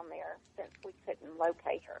drive down there since we couldn't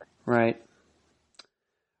locate her. Right.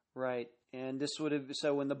 And this would have,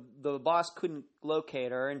 so when the boss couldn't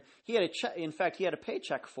locate her, and he had he had a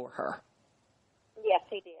paycheck for her. Yes,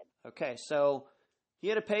 he did. Okay, so he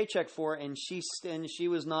had a paycheck for her, and she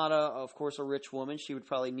was not of course, a rich woman. She would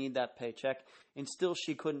probably need that paycheck, and still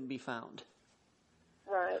she couldn't be found.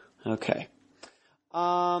 Right. Okay.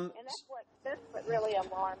 And that's what really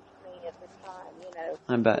alarmed me at the time, you know.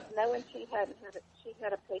 I bet. Knowing she had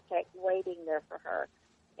a paycheck waiting there for her,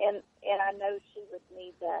 and I know she would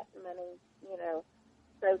need that money, you know.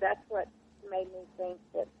 So that's what made me think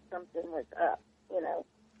that something was up, you know.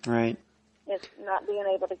 Right. It's not being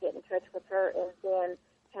able to get in touch with her and then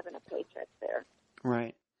having a paycheck there.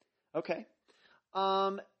 Right. Okay.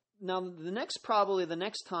 Now the next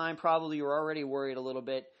time you were already worried a little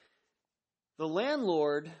bit. The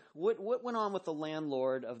landlord, what went on with the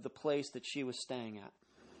landlord of the place that she was staying at?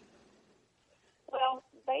 Well,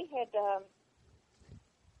 they had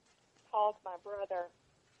called my brother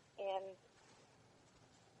and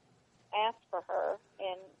asked for her,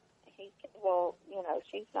 and he said, well, you know,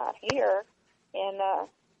 she's not here. And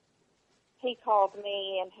he called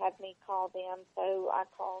me and had me call them, so I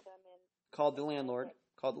called them. And Called the landlord?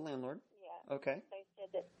 Yeah. Okay. They said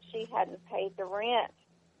that she hadn't paid the rent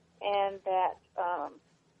and that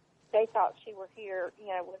they thought she was here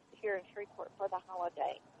in Shreveport for the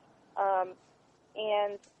holiday.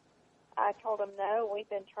 And I told them, no, we've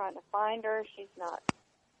been trying to find her. She's not,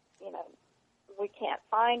 you know, we can't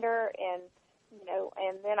find her. And, you know,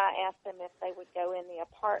 and then I asked them if they would go in the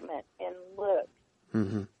apartment and look.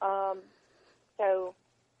 Mm-hmm. So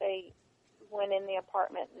they went in the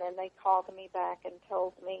apartment, and then they called me back and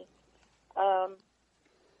told me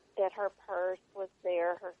that her purse was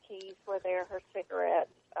there, her keys were there, her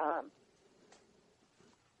cigarettes,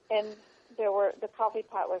 and the coffee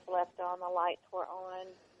pot was left on, the lights were on.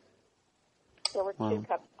 There were 2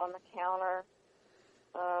 cups on the counter.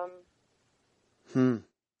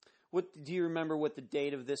 What do you remember? What the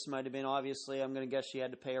date of this might have been? Obviously, I'm going to guess she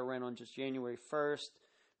had to pay her rent on just January 1st.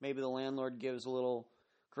 Maybe the landlord gives a little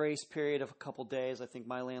grace period of a couple days. I think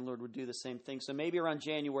my landlord would do the same thing. So maybe around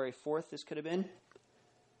January 4th, this could have been.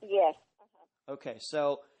 Yes. Uh-huh. Okay,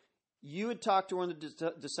 so you had talked to her on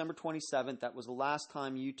the December 27th. That was the last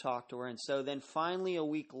time you talked to her, and so then finally a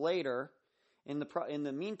week later, in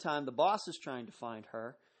the meantime, the boss is trying to find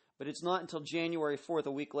her, but it's not until January 4th,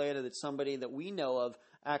 a week later, that somebody that we know of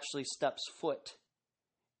actually steps foot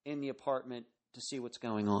in the apartment to see what's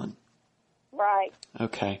going on. Right.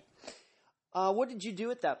 Okay. What did you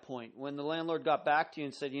do at that point when the landlord got back to you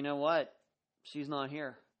and said, you know what, she's not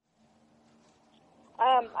here?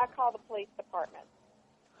 I called the police department.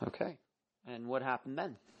 Okay. And what happened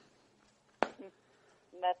then?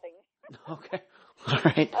 Nothing. Okay. All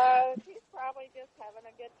right. She's probably just having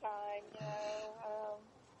a good time,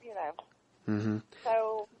 you know. Mm-hmm.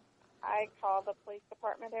 So I called the police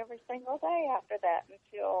department every single day after that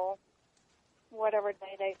until whatever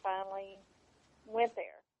day they finally went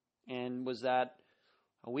there. And was that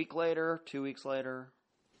a week later, 2 weeks later?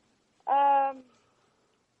 I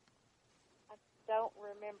don't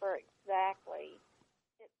remember exactly.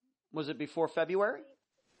 Was it before February?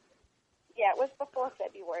 Yeah, it was before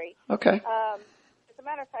February. Okay. As a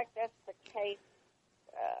matter of fact, that's the case.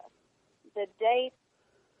 The date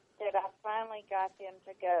that I finally got them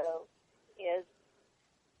to go is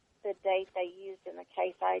the date they used in the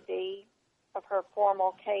case ID of her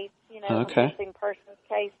formal case, you know, okay. missing persons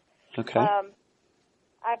case. Okay.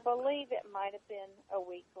 I believe it might have been a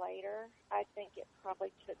week later. I think it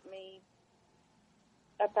probably took me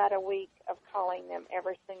about a week of calling them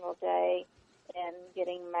every single day and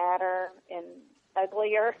getting madder and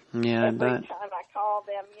uglier every time I called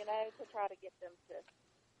them, you know, to try to get them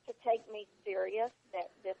to take me serious,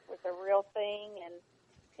 that this was a real thing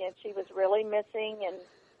and she was really missing and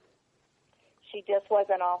she just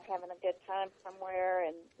wasn't off having a good time somewhere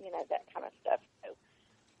and, you know, that kind of stuff.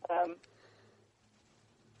 So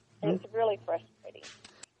it's really frustrating.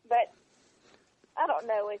 But I don't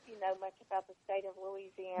know if you know much about the state of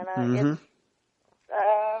Louisiana. Mm-hmm.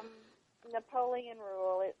 It's Napoleon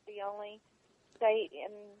rule. It's the only state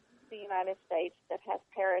in the United States that has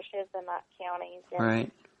parishes and not counties. And,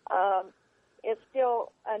 right. It's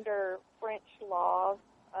still under French laws,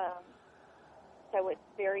 so it's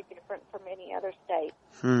very different from any other state.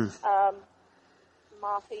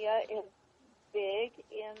 Mafia is big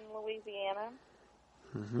in Louisiana,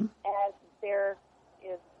 as there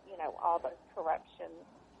is, you know, all the corruption.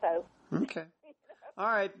 So okay, all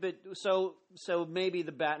right, but so maybe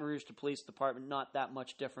the Baton Rouge Police Department not that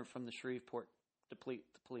much different from the Shreveport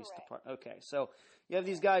police department. Okay, so you have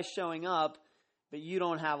these guys showing up, but you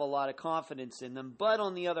don't have a lot of confidence in them. But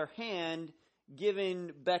on the other hand,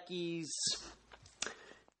 given Becky's,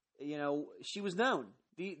 you know, she was known.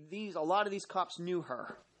 A lot of these cops knew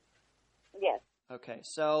her. Yes. Okay,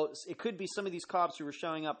 so it could be some of these cops who were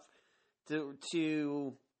showing up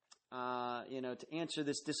to answer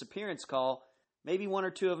this disappearance call. Maybe one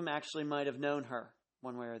or two of them actually might have known her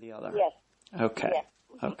one way or the other. Yes. Okay. Yes.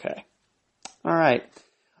 Okay. All right.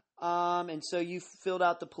 And so you filled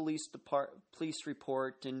out the police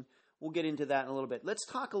report, and we'll get into that in a little bit. Let's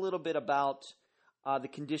talk a little bit about the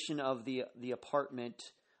condition of the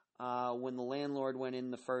apartment when the landlord went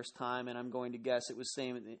in the first time, and I'm going to guess it was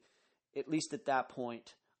same at least at that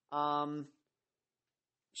point.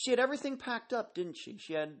 She had everything packed up, didn't she?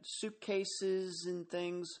 She had suitcases and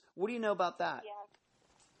things. What do you know about that? Yeah.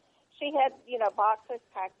 She had, boxes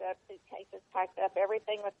packed up, suitcases packed up.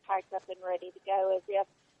 Everything was packed up and ready to go as if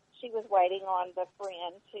she was waiting on the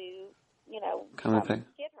friend to, come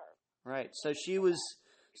get her. Right. So she was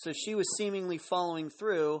seemingly following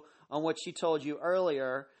through on what she told you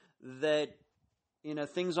earlier that,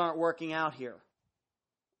 things aren't working out here.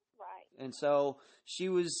 Right. And so she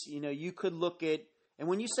was, you could look at, and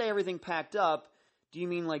when you say everything packed up, do you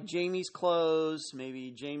mean like Jamie's clothes,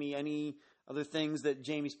 maybe any other things that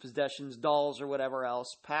Jamie's possessions, dolls or whatever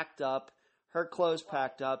else, packed up, her clothes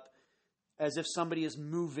packed up, as if somebody is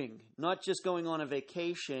moving, not just going on a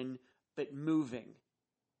vacation, but moving.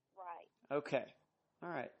 Right. Okay. All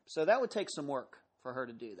right. So that would take some work for her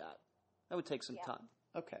to do that. That would take some time.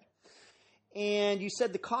 Okay. And you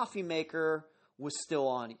said the coffee maker was still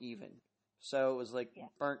on even. So it was like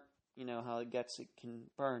burnt, how it can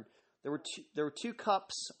burn. There were two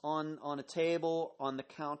cups on a table on the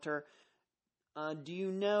counter. Do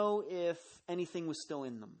you know if anything was still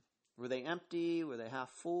in them? Were they empty? Were they half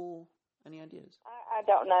full? Any ideas? I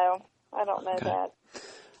don't know. I don't know that.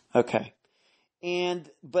 Okay.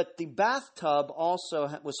 But the bathtub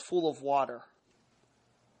also was full of water.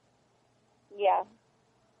 Yeah.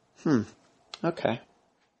 Okay.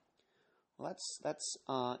 Well, that's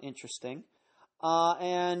interesting.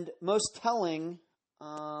 And most telling,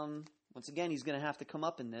 once again, he's going to have to come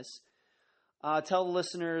up in this. Tell the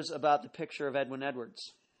listeners about the picture of Edwin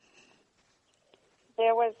Edwards.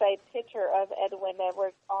 There was a picture of Edwin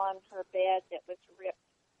Edwards on her bed that was ripped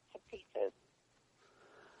to pieces.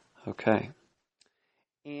 Okay.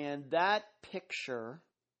 And that picture,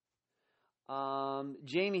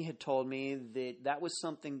 Jamie had told me that was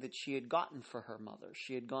something that she had gotten for her mother.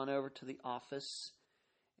 She had gone over to the office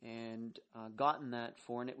and gotten that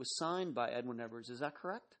for, and it was signed by Edwin Edwards. Is that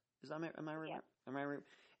correct? Am I right? Yeah. Am I right?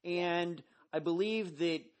 And I believe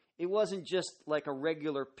that it wasn't just like a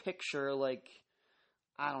regular picture, like,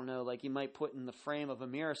 I don't know, like you might put in the frame of a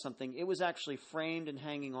mirror or something. It was actually framed and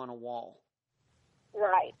hanging on a wall.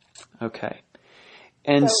 Right. Okay.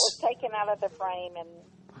 And so it was taken out of the frame and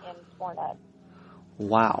torn up.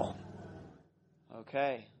 Wow.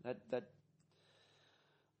 Okay. That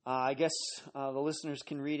I guess the listeners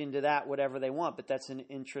can read into that whatever they want, but that's an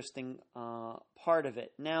interesting part of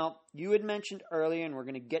it. Now, you had mentioned earlier, and we're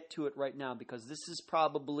going to get to it right now, because this is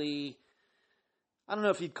probably, I don't know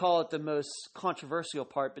if you'd call it the most controversial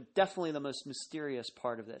part, but definitely the most mysterious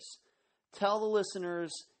part of this. Tell the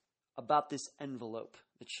listeners about this envelope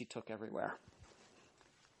that she took everywhere.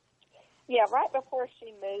 Yeah, right before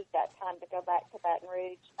she moved that time to go back to Baton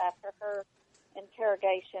Rouge, after her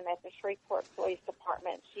interrogation at the Shreveport Police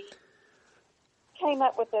Department, she came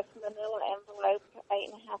up with this manila envelope,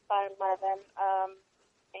 8.5 by 11,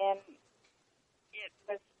 and it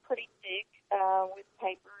was pretty thick with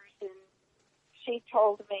papers. And she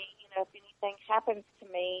told me, if anything happens to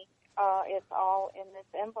me, it's all in this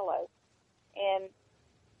envelope. And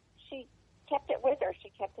she kept it with her. She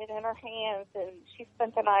kept it in her hands, and she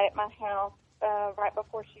spent the night at my house right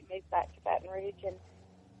before she moved back to Baton Rouge, and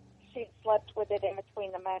she slept with it in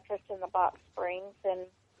between the mattress and the box springs, and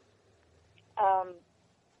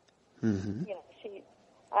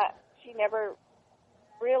she never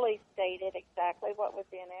really stated exactly what was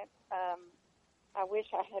in it. I wish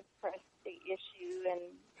I had pressed the issue and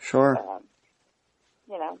sure,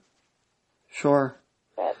 sure,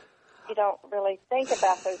 but you don't really think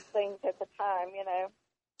about those things at the time,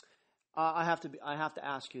 I have to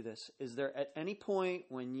ask you this: is there at any point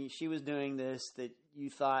when she was doing this that you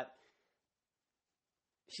thought,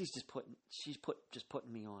 she's just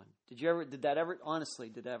putting me on? Did that ever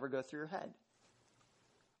go through your head?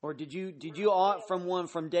 Or did you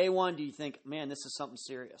from day one, do you think, man, this is something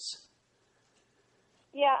serious?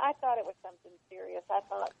 Yeah, I thought it was something serious. I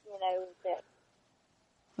thought, that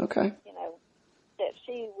okay, that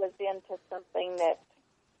she was into something that,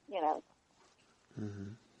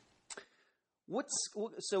 Mm-hmm.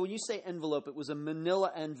 So when you say envelope, it was a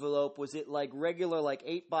manila envelope. Was it like regular, like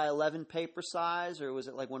 8 by 11 paper size, or was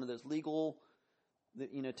it like one of those legal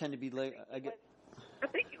that tend to be like? I think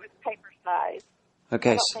it was paper size.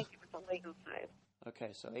 Okay. I don't think it was a legal size.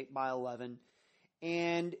 Okay, so 8 by 11.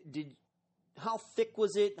 And how thick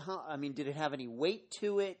was it? Did it have any weight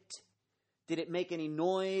to it? Did it make any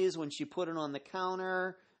noise when she put it on the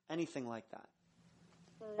counter? Anything like that?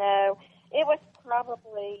 No, it was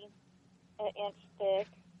probably an inch thick.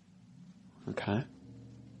 Okay.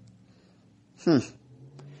 Do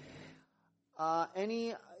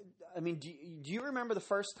you remember the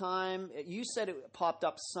first time? You said it popped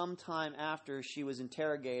up sometime after she was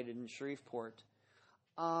interrogated in Shreveport.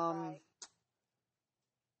 Right.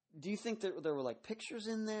 Do you think that there were like pictures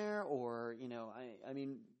in there, or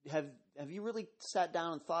have you really sat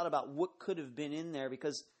down and thought about what could have been in there?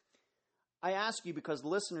 Because I ask you because the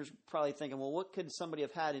listeners are probably thinking, well, what could somebody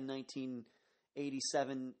have had in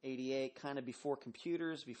 1987, 88, kind of before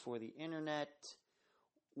computers, before the internet?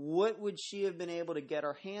 What would she have been able to get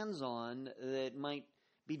her hands on that might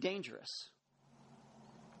be dangerous?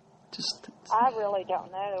 I really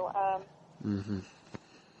don't know. Mm-hmm.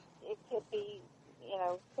 It could be,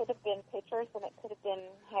 could have been pictures, and it could have been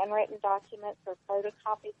handwritten documents or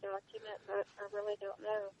photocopied documents. I really don't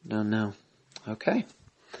know. Don't know. Okay.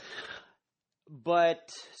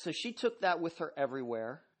 But, so she took that with her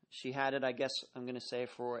everywhere. She had it, I guess, I'm going to say,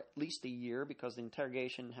 for at least a year, because the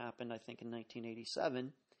interrogation happened, I think, in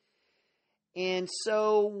 1987. And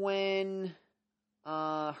so when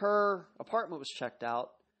her apartment was checked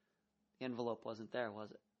out, the envelope wasn't there,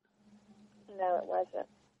 was it? No, it wasn't.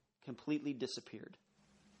 Completely disappeared.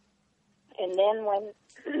 And then when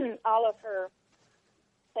all of her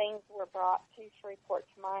things were brought to Shreveport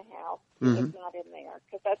to my house, it was not in there,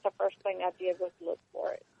 because that's the first thing I did was look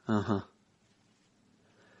for it. Uh-huh.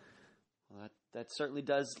 Well, that certainly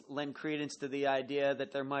does lend credence to the idea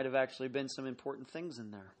that there might have actually been some important things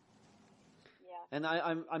in there. Yeah. And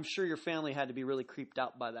I'm sure your family had to be really creeped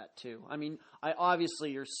out by that too. I mean,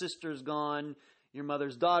 obviously your sister's gone, your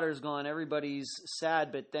mother's daughter's gone, everybody's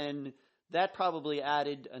sad, but then that probably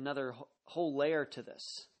added another whole layer to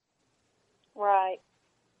this. Right.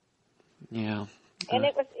 Yeah. And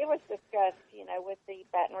it was discussed, with the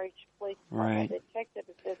Baton Rouge Police Department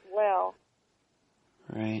detectives as well.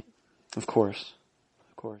 Right. Of course.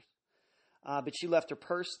 But she left her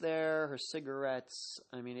purse there, her cigarettes.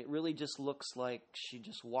 I mean, it really just looks like she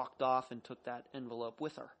just walked off and took that envelope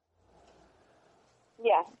with her.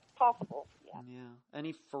 Yeah, possible. Yeah.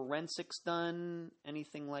 Any forensics done?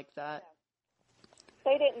 Anything like that? No.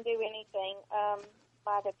 They didn't do anything.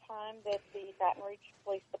 By the time that the Baton Rouge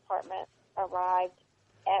Police Department arrived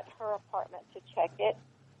at her apartment to check it,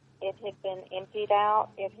 it had been emptied out.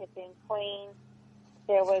 It had been cleaned.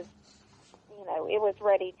 There was, it was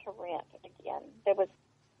ready to rent again. There was,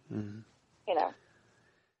 the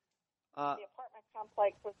apartment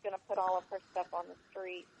complex was going to put all of her stuff on the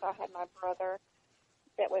street. So I had my brother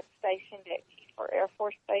that was stationed at Keefer Air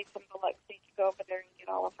Force Base in Biloxi to go over there and get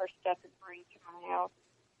all of her stuff and bring to my house.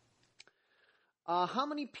 How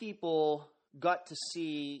many people got to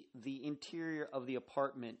see the interior of the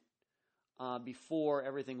apartment before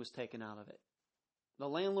everything was taken out of it? The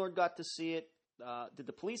landlord got to see it. Did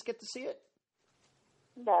the police get to see it?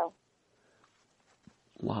 No.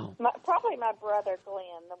 Wow. Probably my brother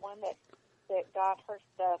Glenn, the one that got her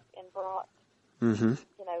stuff and brought, to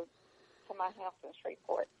my house in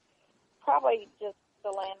Shreveport. Probably just the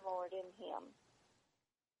landlord and him.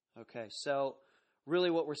 Okay, so really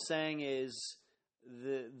what we're saying is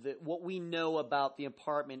what we know about the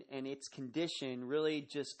apartment and its condition really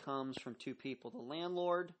just comes from two people, the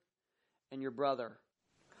landlord and your brother.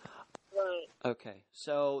 Right. Okay,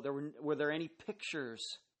 so were there any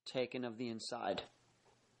pictures taken of the inside?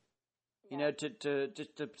 No. To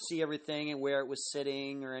see everything and where it was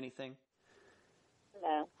sitting or anything?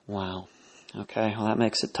 No. Wow. Okay, well that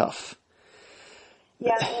makes it tough.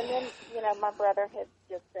 Yeah, and then, my brother had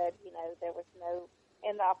just said, there was no,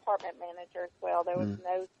 and the apartment manager as well, there was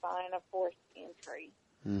no sign of forced entry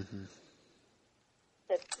that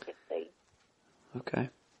you could see. Okay.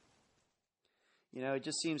 It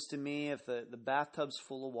just seems to me if the bathtub's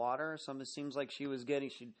full of water, something seems like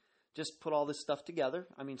she'd just put all this stuff together.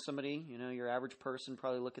 I mean, somebody, your average person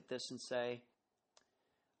probably look at this and say,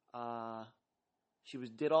 she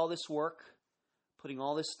did all this work, putting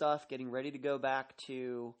all this stuff, getting ready to go back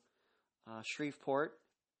to Shreveport,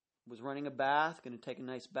 was running a bath, going to take a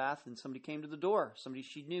nice bath, and somebody came to the door, somebody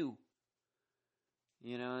she knew.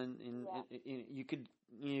 And you could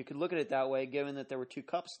look at it that way, given that there were two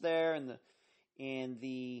cups there, and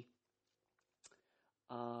the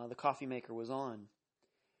coffee maker was on.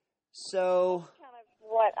 So that's kind of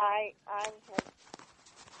what I had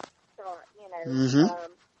thought.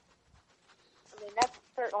 I mean, that's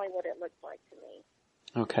certainly what it looked like to me.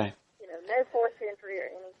 Okay. No forced entry or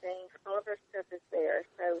anything. All of her stuff is there.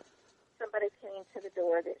 So somebody came to the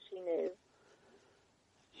door that she knew.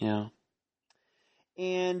 Yeah.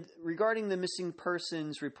 And regarding the missing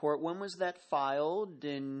persons report, when was that filed?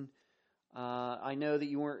 And I know that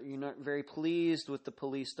you're not very pleased with the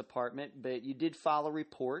police department, but you did file a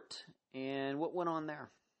report. And what went on there?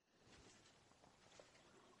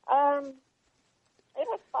 It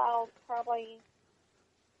was filed probably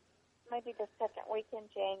maybe the second week in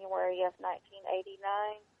January of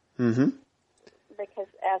 1989. Because,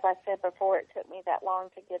 as I said before, it took me that long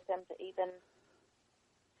to get them to even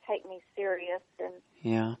take me serious. And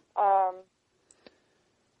yeah.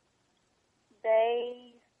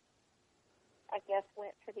 They, I guess,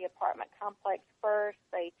 went to the apartment complex first.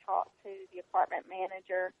 They talked to the apartment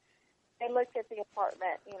manager. They looked at the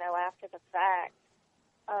apartment, after the fact.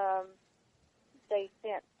 They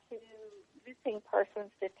sent two missing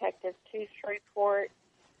persons detectives to Shreveport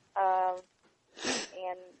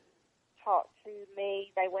and talked to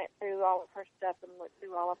me. They went through all of her stuff and looked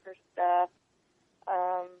through all of her stuff.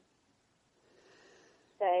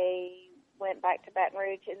 They went back to Baton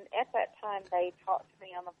Rouge, and at that time they talked to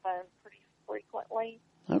me on the phone pretty frequently.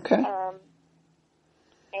 Okay.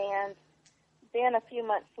 And then a few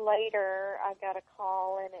months later, I got a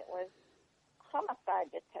call, and it was homicide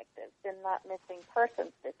detectives and not missing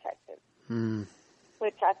persons detectives,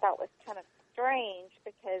 which I thought was kind of strange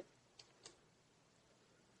because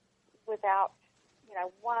without,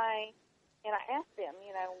 why, and I asked them,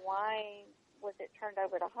 why was it turned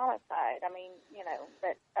over to homicide? I mean,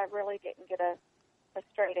 but I really didn't get a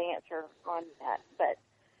straight answer on that. But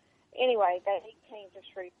anyway, they came to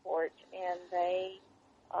Shreveport and they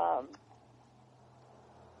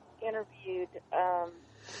interviewed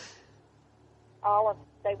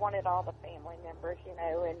they wanted all the family members,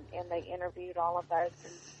 and they interviewed all of those.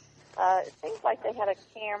 And it seems like they had a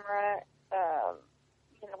camera,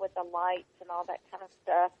 with the lights and all that kind of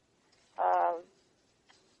stuff.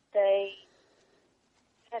 They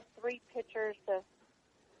had 3 pictures of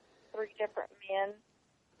 3 different men,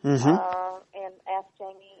 and asked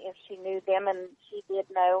Jamie if she knew them, and she did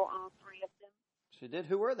know all 3 of them. She did.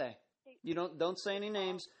 Who were they? You don't say any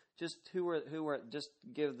names. Just who were. Just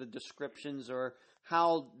give the descriptions or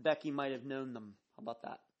how Becky might have known them. How about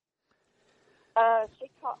that?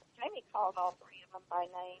 Jamie called all 3 of them by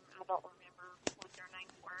name. I don't remember what their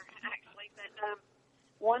names were actually, but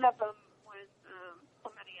one of them was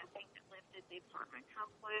somebody I think that lived at the apartment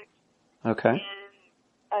complex. Okay.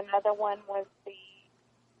 And another one was the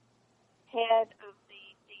head of the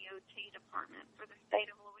DOT department for the state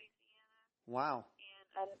of Louisiana. Wow.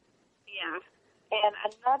 And and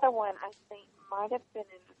another one I think might have been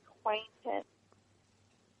an acquaintance,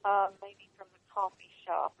 maybe from the coffee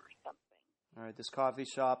shop or something. All right, this coffee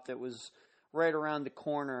shop that was right around the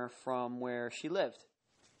corner from where she lived.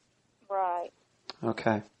 Right.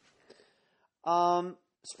 Okay.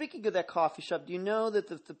 Speaking of that coffee shop, do you know that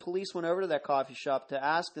the police went over to that coffee shop to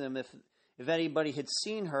ask them if anybody had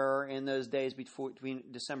seen her in those days between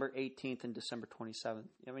December 18th and December 27th?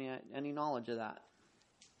 You have any knowledge of that?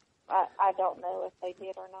 I don't know if they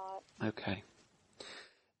did or not. Okay.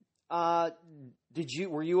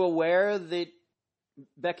 Were you aware that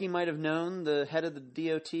Becky might have known the head of the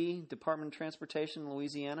DOT, Department of Transportation in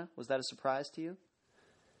Louisiana? Was that a surprise to you?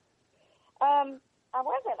 I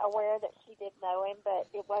wasn't aware that she did know him, but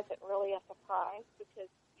it wasn't really a surprise because,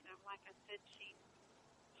 like I said, she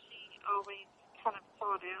always kind of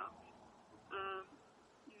sought out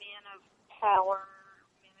men of power,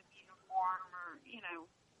 men of uniform, or,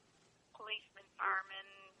 policemen, firemen.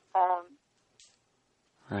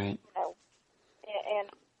 Right. And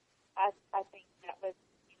I think that was,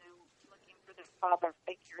 looking for the father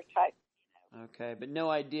figure type. Okay, but no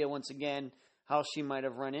idea, once again, how she might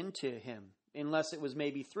have run into him, unless it was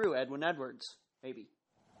maybe through Edwin Edwards, maybe.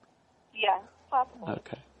 Yeah, possibly.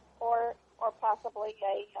 Okay. Or possibly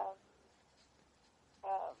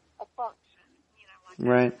a function, like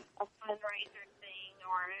right. a fundraiser thing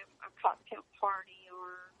or a cocktail party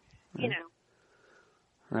or,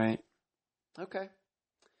 Right. Okay.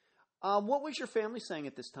 What was your family saying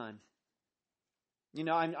at this time?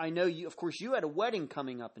 I know you. Of course, you had a wedding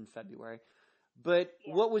coming up in February, but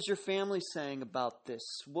what was your family saying about this?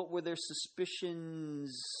 What were their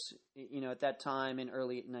suspicions? At that time in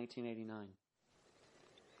early 1989.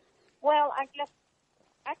 Well, I guess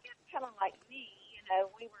kind of like me.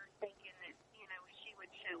 We were thinking that she would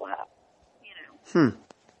show up.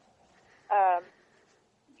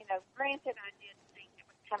 Granted, I did think it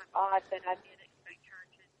was kind of odd, but I did expect her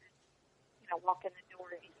to walk in the door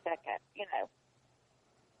any second.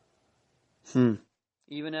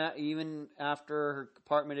 Even after her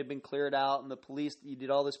apartment had been cleared out and the police, you did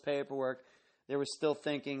all this paperwork, they were still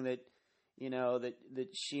thinking that, that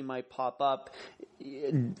she might pop up.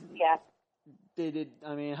 Yeah.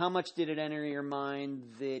 How much did it enter your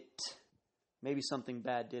mind that maybe something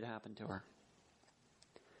bad did happen to her.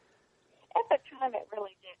 At the time, it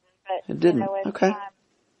really didn't. But It didn't. You know, Okay.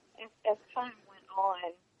 As time went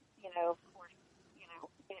on, you know, of course, you know,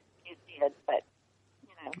 it did. But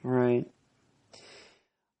you know, Right.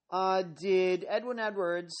 Did Edwin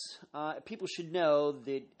Edwards, people should know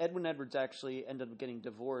that Edwin Edwards actually ended up getting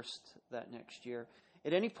divorced that next year.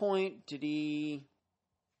 At any point, did he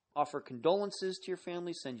offer condolences to your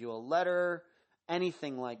family, send you a letter,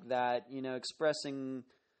 anything like that, you know, expressing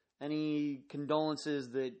any condolences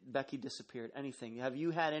that Becky disappeared, anything? Have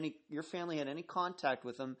you had your family had any contact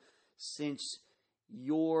with him since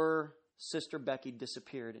your sister Becky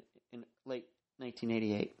disappeared in late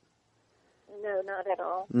 1988? no, not at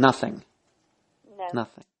all. Nothing. No.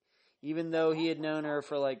 Nothing. Even though he had known her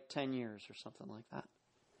for like 10 years or something like that.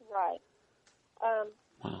 Right. Wow.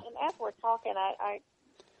 And as we're talking, I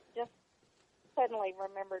just suddenly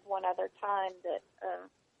remembered one other time that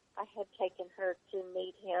I had taken her to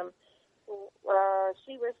meet him.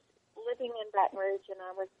 She was living in Baton Rouge, and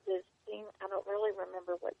I was visiting. I don't really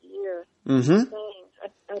remember what year. Mm-hmm.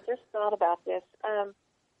 I just thought about this. I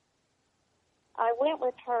went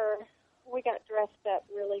with her. We got dressed up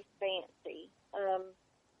really fancy.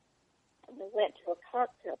 We went to a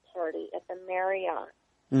cocktail party at the Marriott,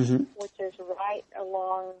 Mm-hmm. which is right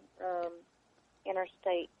along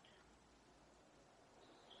Interstate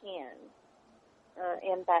 10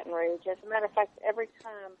 in Baton Rouge. As a matter of fact, every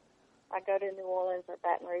time I go to New Orleans or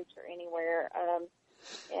Baton Rouge or anywhere,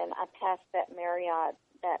 and I pass that Marriott,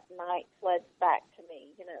 that night floods back to me,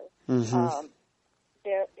 you know. Mm-hmm.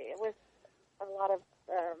 It was a lot of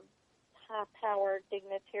high-powered,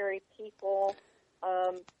 dignitary people,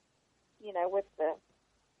 you know, with the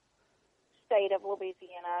state of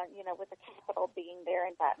Louisiana, you know, with the capital being there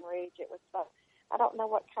in Baton Rouge. It was, I don't know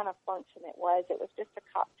what kind of function it was. It was just a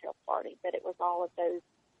cocktail party, but it was all of those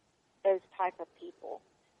type of people.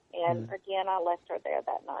 And again, I left her there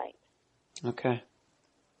that night. Okay.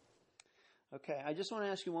 Okay, I just want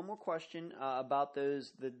to ask you one more question about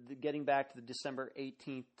those, the getting back to the December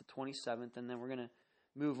 18th to 27th, and then we're going to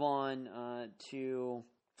move on to,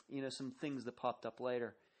 you know, some things that popped up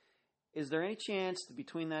later. Is there any chance that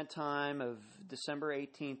between that time of December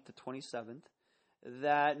 18th to 27th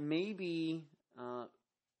that maybe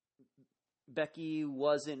Becky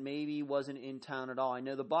wasn't in town at all? I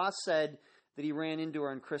know the boss said that he ran into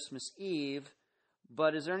her on Christmas Eve,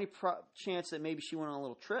 but is there any chance that maybe she went on a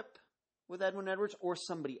little trip with Edwin Edwards or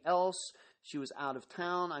somebody else? She was out of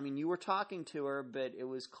town. I mean, you were talking to her, but it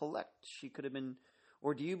was she could have been,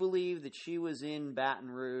 or do you believe that she was in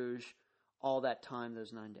Baton Rouge all that time,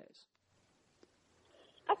 those 9 days?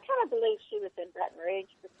 I kind of believe she was in Baton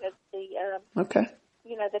Rouge because Okay.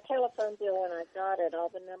 you know, the telephone bill when I got it, all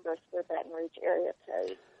the numbers were Baton Rouge area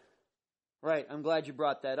code. Right. I'm glad you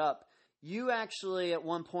brought that up. You actually at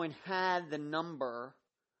one point had the number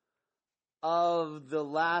of the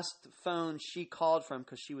last phone she called from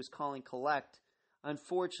because she was calling collect.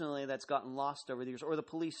 Unfortunately, that's gotten lost over the years, or the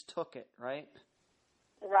police took it, right?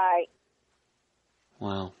 Right.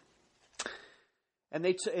 Wow. And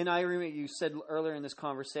and I remember you said earlier in this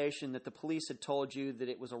conversation that the police had told you that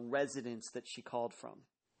it was a residence that she called from.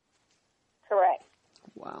 Correct.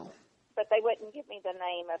 Wow. But they wouldn't give me the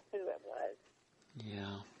name of who it was.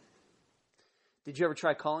 Yeah. Did you ever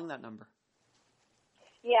try calling that number?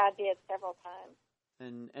 Yeah, I did several times.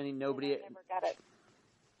 And nobody. And I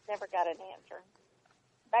never got an answer.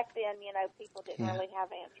 Back then, you know, people didn't really have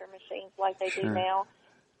answer machines like they do now,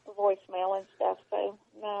 voicemail and stuff. So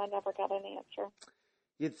no, I never got an answer.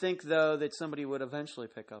 You'd think though that somebody would eventually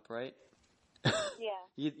pick up, right? Yeah.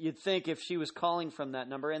 You'd think if she was calling from that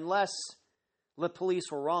number, unless the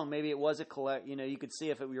police were wrong, maybe it was a collect. You know, you could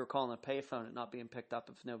see if we were calling a payphone and not being picked up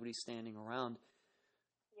if nobody's standing around.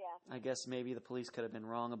 Yeah. I guess maybe the police could have been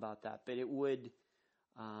wrong about that, but it would.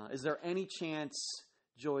 Is there any chance,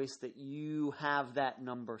 Joyce, that you have that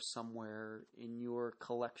number somewhere in your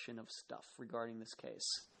collection of stuff regarding this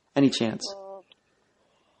case? Any chance?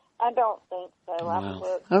 I don't think so. Wow. I've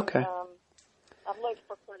looked. Okay. I've looked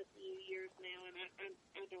for quite a few years now, and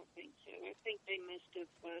I don't think so. I think they must have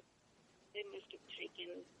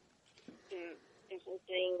taken the whole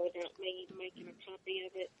thing without me making a copy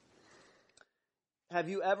of it. Have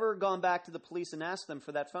you ever gone back to the police and asked them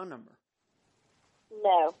for that phone number?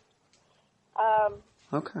 No.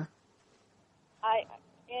 Okay.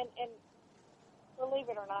 And believe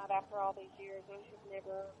it or not, after all these years, I have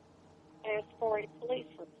never asked for a police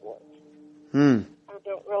report. I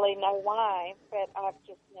don't really know why, but I've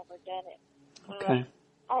just never done it. Okay.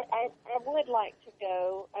 I would like to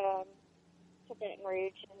go to Baton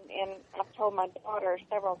Rouge, and I've told my daughter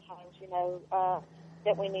several times, you know,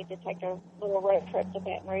 that we need to take a little road trip to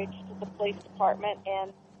Baton Rouge to the police department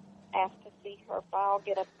and ask to see her file,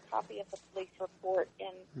 get a copy of the police report,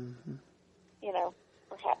 and,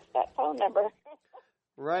 perhaps that phone number.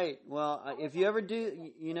 Right. Well, if you ever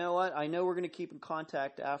do, you know what? I know we're going to keep in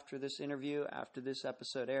contact after this interview, after this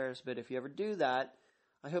episode airs, but if you ever do that,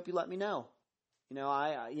 I hope you let me know.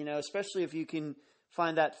 Especially if you can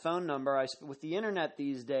find that phone number. With the internet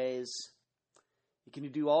these days, you can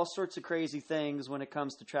do all sorts of crazy things when it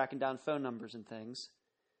comes to tracking down phone numbers and things.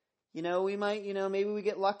 We might, maybe we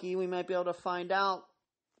get lucky. We might be able to find out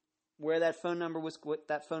where what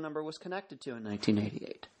that phone number was connected to in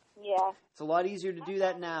 1988. Yeah. It's a lot easier to do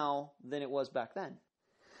that now than it was back then.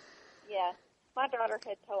 Yeah. My daughter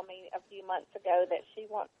had told me a few months ago that she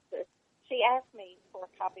asked me for a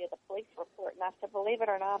copy of the police report, and I said, believe it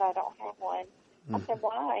or not, I don't have one. I said,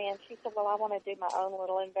 why? And she said, well, I want to do my own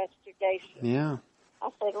little investigation. Yeah. I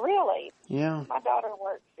said, really? Yeah. My daughter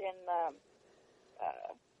works in,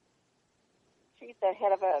 she's the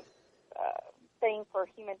head of a thing for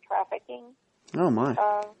human trafficking. Oh, my.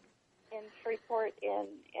 In Shreveport, and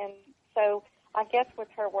so I guess with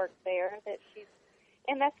her work there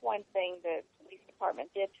and that's one thing the police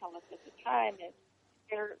department did tell us at the time, is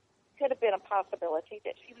there could have been a possibility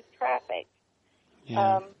that she was trafficked.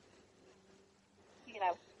 Yeah.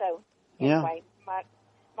 So anyway, my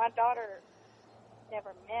daughter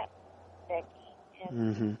never met Becky,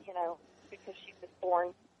 and because she was born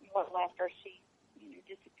a little after she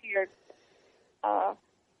disappeared.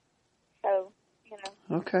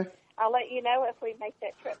 Okay. I'll let you know if we make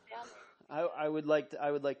that trip down there. I would like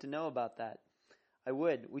to know about that. I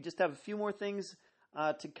would. We just have a few more things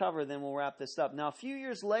to cover, then we'll wrap this up. Now, a few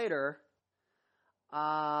years later,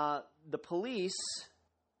 the police.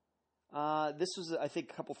 This was, I think,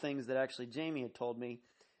 a couple things that actually Jamie had told me.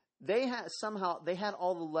 They had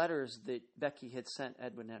all the letters that Becky had sent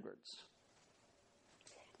Edwin Edwards.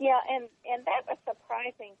 Yeah, and that was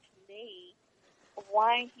surprising to me,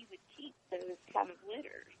 why he would keep those kind of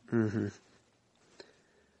letters. Mm-hmm.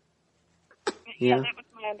 Yeah, that was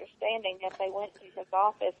my understanding, that they went to his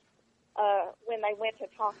office when they went to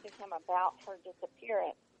talk to him about her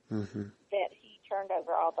disappearance, that he turned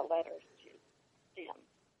over all the letters to them.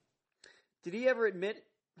 Did he ever admit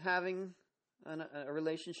having a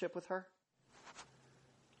relationship with her?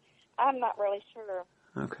 I'm not really sure.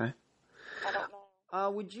 Okay. I don't know.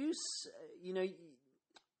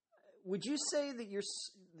 Would you say that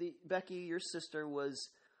Becky, your sister, was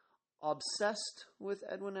obsessed with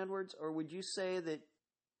Edwin Edwards, or would you say that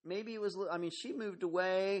maybe it was? I mean, she moved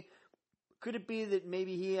away. Could it be that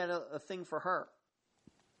maybe he had a thing for her?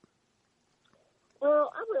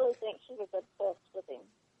 Well, I really think she was obsessed with him.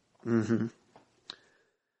 Mm-hmm.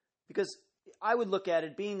 Because I would look at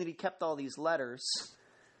it, being that he kept all these letters.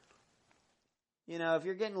 If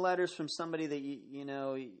you're getting letters from somebody that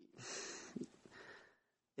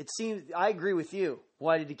it seems. I agree with you.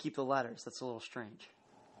 Why did he keep the letters? That's a little strange.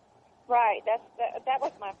 Right. That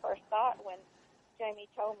was my first thought when Jamie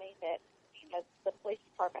told me that the police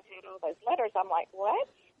department had all those letters. I'm like, what?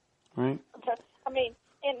 Right. I mean,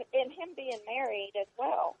 and him being married as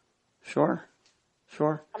well. Sure.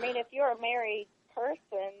 I mean, if you're a married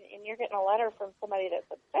person and you're getting a letter from somebody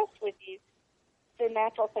that's obsessed with you, the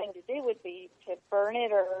natural thing to do would be to burn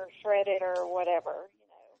it or shred it or whatever,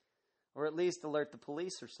 Or at least alert the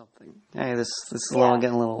police or something. Hey, this is getting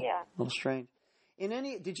a little strange.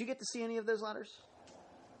 Did you get to see any of those letters?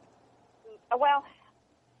 Well,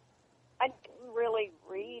 I didn't really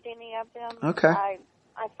read any of them. Okay. I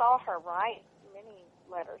saw her write many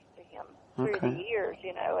letters to him through the years,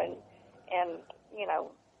 and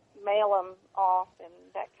mail them off and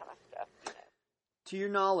that kind of stuff. To your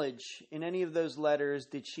knowledge, in any of those letters,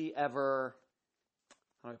 did she ever?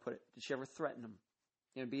 How do I put it? Did she ever threaten him?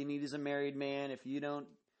 Being he is a married man. If you don't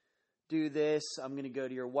do this, I'm going to go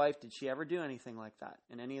to your wife. Did she ever do anything like that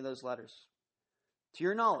in any of those letters? To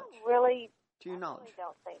your knowledge. Really? To your knowledge. I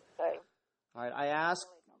don't think so. All right.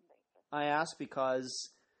 I ask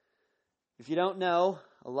because if you don't know,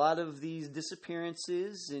 a lot of these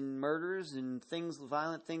disappearances and murders and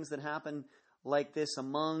violent things that happen like this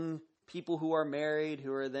among people who are married,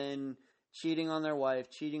 who are then cheating on their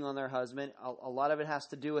wife, cheating on their husband, a lot of it has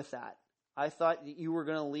to do with that. I thought that you were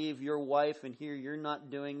going to leave your wife, and here you're not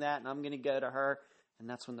doing that, and I'm going to go to her, and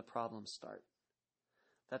that's when the problems start.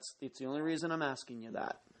 It's the only reason I'm asking you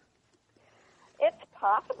that. It's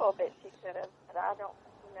possible that she could have, but I don't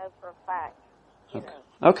know for a fact.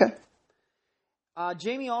 Okay.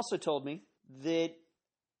 Jamie also told me that,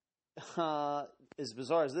 as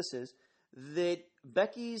bizarre as this is, that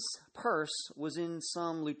Becky's purse was in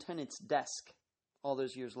some lieutenant's desk all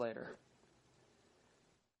those years later.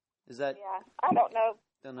 Is that? Yeah, I don't know.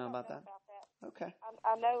 Don't know about that? Okay.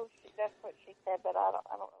 I know that's what she said, but I don't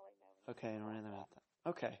really know. Okay, I don't know anything about that.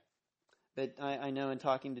 Okay. But I know in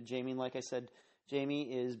talking to Jamie, like I said, Jamie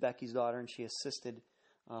is Becky's daughter, and she assisted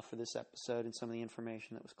for this episode and some of the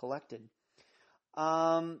information that was collected.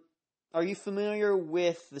 Are you familiar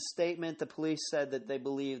with the statement the police said that they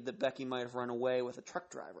believed that Becky might have run away with a truck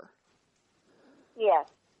driver? Yes.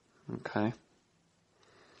 Okay.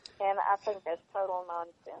 And I think that's total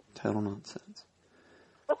nonsense. Total nonsense.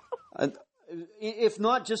 If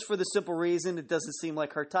not just for the simple reason it doesn't seem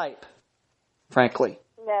like her type, frankly.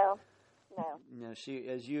 No. No, she,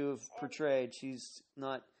 as you've portrayed, she's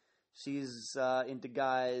not. She's into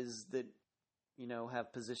guys that, you know,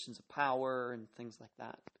 have positions of power and things like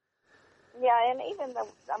that. Yeah, and even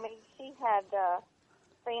she had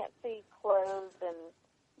fancy clothes and,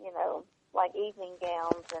 you know, like evening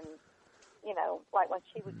gowns and, you know, like when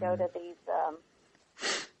she would go to these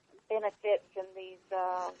benefits and these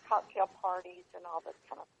cocktail parties and all this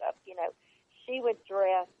kind of stuff, you know, she would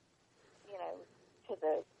dress, you know, to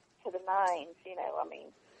the nines, you know,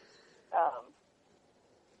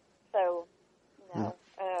 so, you know,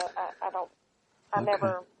 I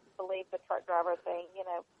never believed the truck driver thing, you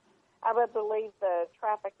know. I would believe the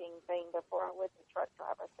trafficking thing before I would the truck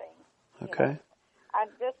driver thing. Okay. Know. I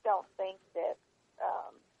just don't think that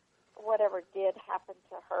whatever did happen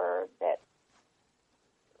to her that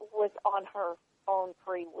was on her own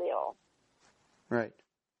free will. Right.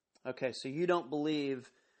 Okay, so you don't believe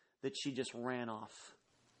that she just ran off?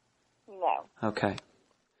 No. Okay.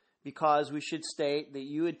 Because we should state that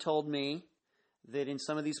you had told me that in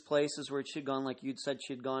some of these places where she'd gone, like you'd said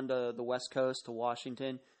she'd gone to the West Coast, to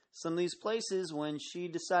Washington, some of these places, when she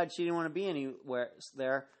decided she didn't want to be anywhere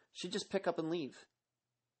there, she'd just pick up and leave.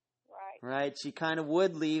 Right? She kind of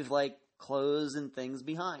would leave, like, clothes and things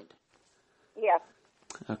behind. Yeah.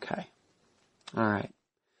 Okay. All right.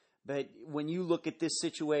 But when you look at this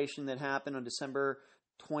situation that happened on December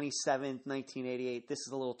 27th, 1988, this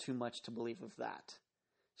is a little too much to believe of that.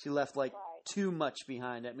 She left, like, too much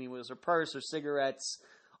behind. I mean, it was her purse, her cigarettes,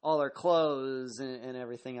 all her clothes, and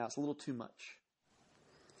everything else. A little too much.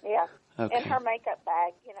 Yeah. Okay. And her makeup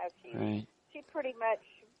bag, you know, Right. she pretty much,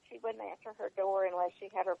 she wouldn't answer her door unless she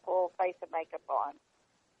had her full face of makeup on.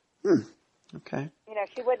 Okay. You know,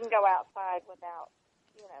 she wouldn't go outside without,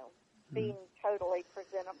 you know, being totally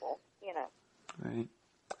presentable, you know. Right.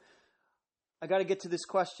 I got to get to this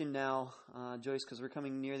question now, Joyce, because we're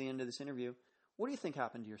coming near the end of this interview. What do you think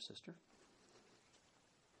happened to your sister?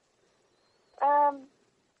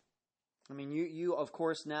 I mean, you of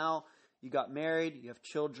course, now you got married, you have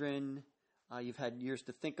children, you've had years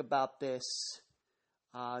to think about this.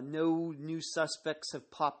 No new suspects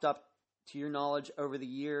have popped up to your knowledge over the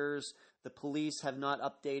years. The police have not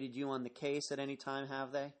updated you on the case at any time,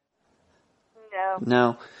 have they? No.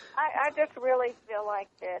 No. I just really feel like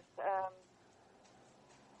that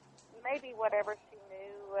maybe whatever she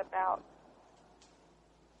knew about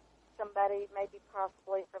somebody, maybe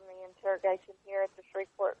possibly from the interrogation here at the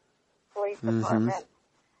Shreveport Police Department,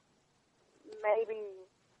 maybe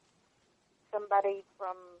somebody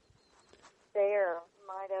from there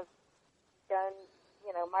might have done,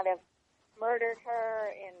 you know, might have murdered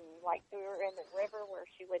her and, like, threw her in the river where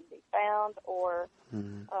she wouldn't be found, or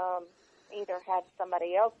either had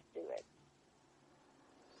somebody else do it.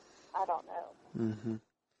 I don't know.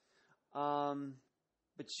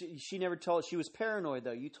 But she never told. She was paranoid,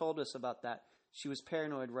 though. You told us about that. She was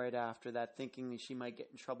paranoid right after that, thinking that she might get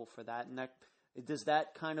in trouble for that. And that, does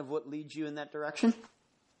that kind of what leads you in that direction?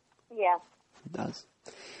 Yeah. It does.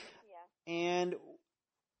 Yeah. And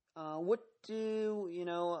what do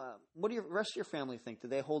the rest of your family think? Do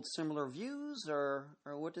they hold similar views, or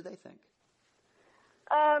what do they think?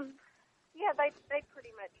 Yeah, they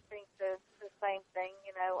pretty much think the same thing.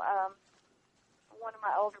 You know, one of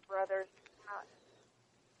my older brothers,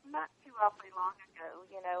 not too awfully long ago,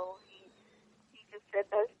 you know, he just said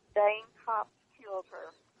those dang cops killed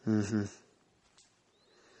her. And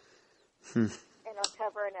I'm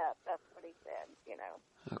covering up. That's what he said. You know.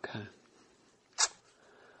 Okay.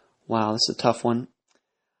 Wow, this is a tough one.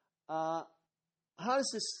 How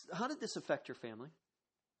did this affect your family?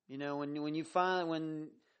 You know, when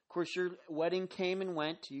of course your wedding came and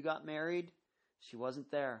went, you got married, she wasn't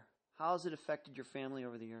there. How has it affected your family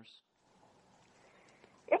over the years?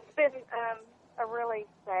 It's been a really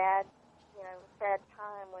sad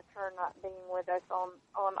time with her not being with us on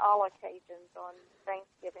all occasions, on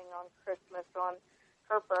Thanksgiving, on Christmas, on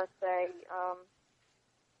her birthday,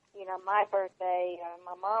 you know, my birthday,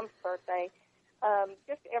 my mom's birthday,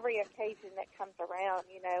 just every occasion that comes around,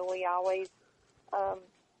 you know, we always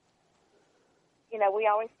we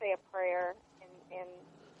always say a prayer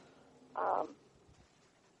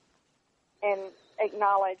and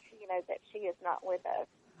acknowledge, that she is not with us.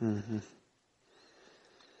 Mm-hmm.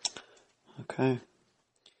 Okay.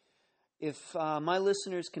 If my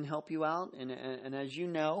listeners can help you out, and as you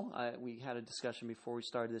know, we had a discussion before we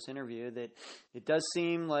started this interview that it does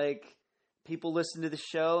seem like people listen to the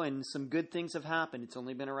show and some good things have happened. It's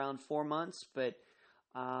only been around 4 months, but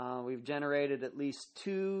we've generated at least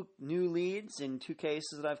 2 new leads in 2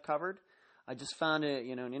 cases that I've covered. I just found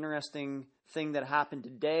an interesting thing that happened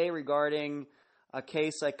today regarding a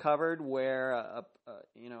case I covered where a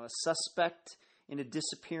suspect in a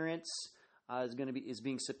disappearance is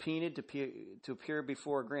being subpoenaed to appear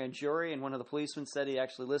before a grand jury, and one of the policemen said he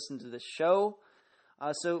actually listened to this show.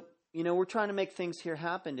 So we're trying to make things here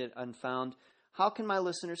happen at Unfound. How can my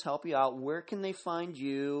listeners help you out? Where can they find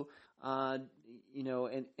you? And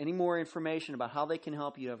any more information about how they can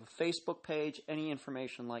help you? Have a Facebook page, any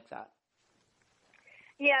information like that?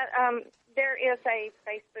 Yeah, there is a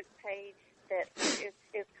Facebook page that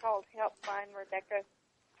is called Help Find Rebecca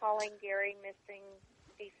Pauline Gary Missing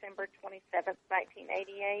December 27th,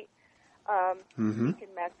 1988. You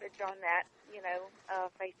can message on that,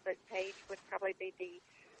 Facebook page would probably be the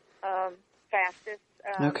fastest.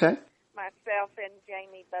 Okay. Myself and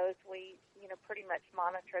Jamie both, we, pretty much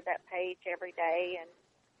monitor that page every day, and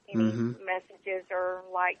any messages or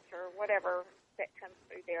likes or whatever that comes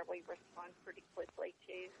through there, we respond pretty quickly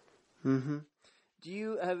to. Mm-hmm. Do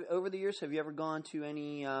you over the years, have you ever gone to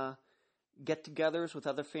any get-togethers with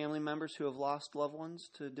other family members who have lost loved ones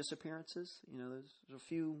to disappearances? There's a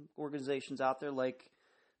few organizations out there, like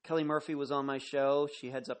Kelly Murphy was on my show. She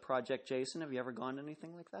heads up Project Jason. Have you ever gone to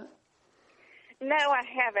anything like that? No, I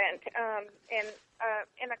haven't. And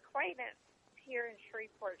an acquaintance here in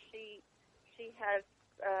Shreveport, she has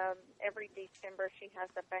every December she has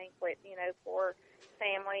a banquet, for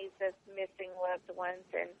families of missing loved ones,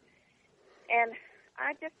 and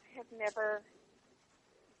I just have never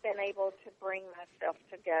been able to bring myself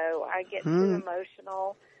to go. I get too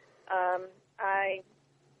emotional. I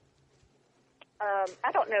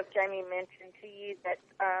don't know if Jamie mentioned to you that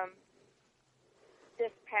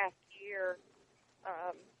this past year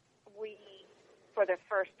we, for the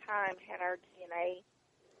first time, had our DNA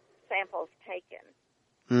samples taken.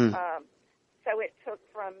 So it took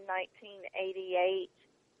from 1988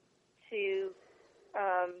 to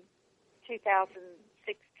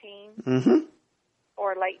 2016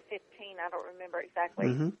 or late 15. I don't remember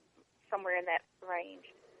exactly. Somewhere in that range,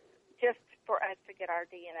 just for us to get our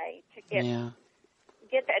DNA, to get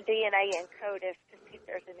that DNA encoded to see if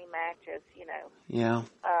there's any matches. Yeah.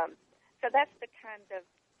 So that's the kind of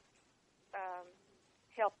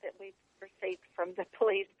help that we've received from the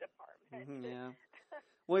police department. Yeah.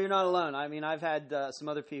 Well, you're not alone. I mean, I've had some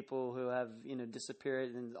other people who have,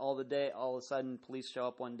 disappeared, and all of a sudden, police show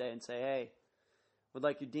up one day and say, "Hey, we'd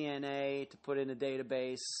like your DNA to put in a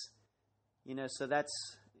database." So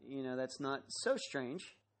that's not so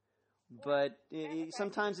strange, but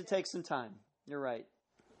sometimes it takes some time. You're right.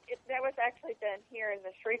 That was actually done here in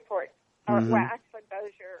the Shreveport, actually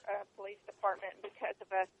Bossier Police Department, because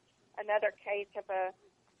of another case of a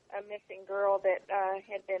missing girl that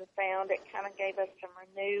had been found. It kind of gave us some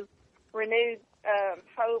renewed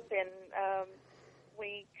hope, and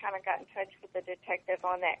we kind of got in touch with the detective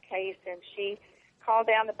on that case, and she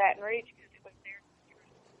called down to Baton Rouge because it was their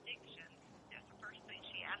jurisdiction. That's the first thing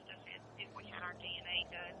she asked us if we had our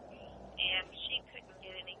DNA done, and she couldn't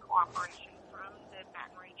get any cooperation from the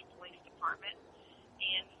Baton Rouge Police Department,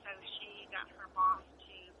 and so she got her boss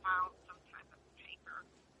to file some type of paper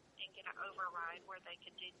and get an override where they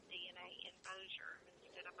could do DNA in Bossier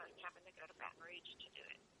instead of us having to go to Baton Rouge to do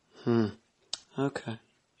it. Okay.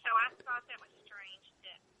 So I thought that was strange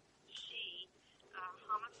that she,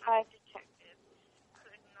 homicide detective,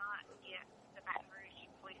 could not get the Baton Rouge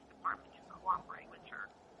Police Department to cooperate with her.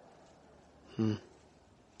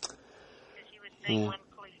 Because you would think one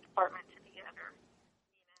police department to the other,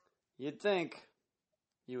 You'd think.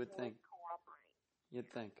 You would think. Cooperate. You'd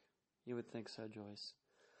think. You would think so, Joyce.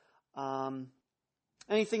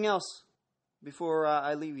 Anything else before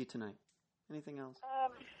I leave you tonight? Anything else?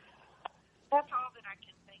 That's all that I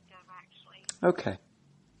can think of, actually. Okay.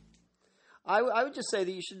 I would just say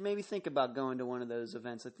that you should maybe think about going to one of those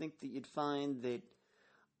events. I think that you'd find that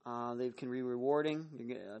they can be rewarding.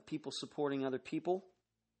 People supporting other people.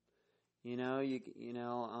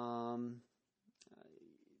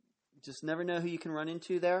 Just never know who you can run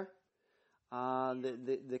into there.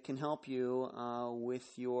 That can help you with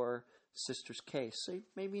your sister's case. So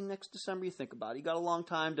maybe next December you think about it. You got a long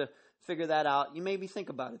time to figure that out. You maybe think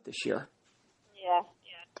about it this year. Yeah.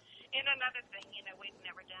 And another thing, we've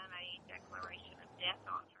never done a declaration of death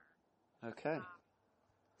on her. Okay.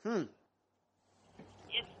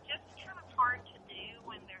 It's just kind of hard to do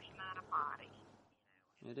when there's not a body.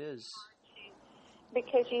 It is.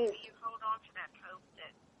 Because you hold on to that hope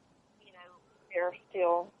that, they're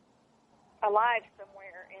still alive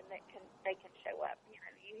somewhere and that they can show up. You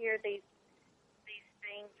hear these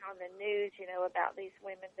things on the news, about these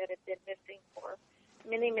women that have been missing for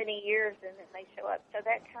many, many years, and then they show up. So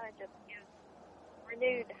that kind of just gives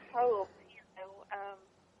renewed hope,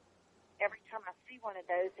 every time I see one of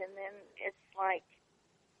those. And then it's like,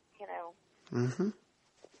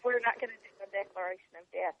 we're not going to do a declaration of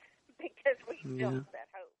death because we still have that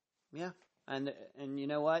hope. Yeah, and you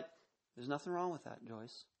know what? There's nothing wrong with that,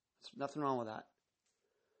 Joyce. There's nothing wrong with that.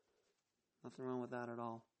 Nothing wrong with that at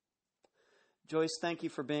all. Joyce, thank you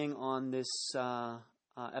for being on this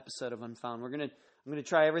episode of Unfound. I'm gonna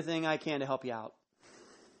try everything I can to help you out.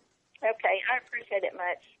 Okay, I appreciate it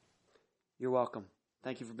much. You're welcome.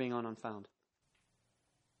 Thank you for being on Unfound.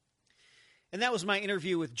 And that was my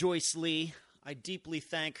interview with Joyce Lee. I deeply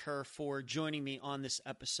thank her for joining me on this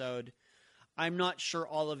episode. I'm not sure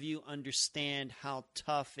all of you understand how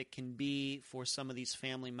tough it can be for some of these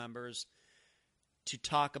family members to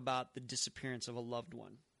talk about the disappearance of a loved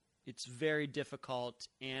one. It's very difficult,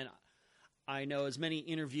 and I know as many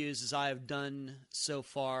interviews as I have done so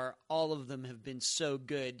far, all of them have been so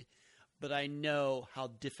good, but I know how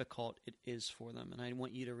difficult it is for them, and I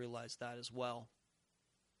want you to realize that as well.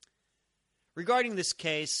 Regarding this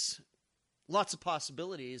case, lots of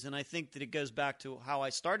possibilities, and I think that it goes back to how I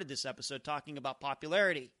started this episode talking about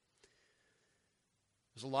popularity.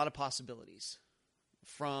 There's a lot of possibilities.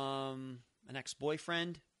 From an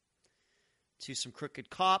ex-boyfriend, to some crooked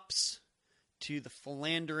cops, to the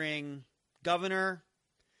philandering governor,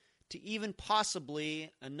 to even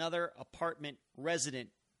possibly another apartment resident.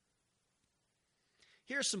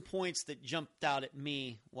 Here are some points that jumped out at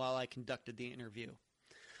me while I conducted the interview.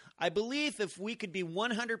 I believe if we could be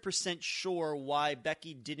 100% sure why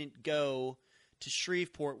Becky didn't go to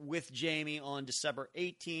Shreveport with Jamie on December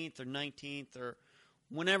 18th or 19th or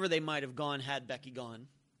whenever they might have gone had Becky gone,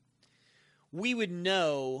 we would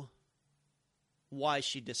know why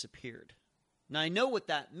she disappeared. Now, I know what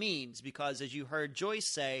that means because, as you heard Joyce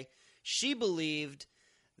say, she believed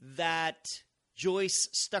that Joyce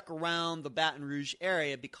stuck around the Baton Rouge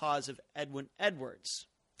area because of Edwin Edwards.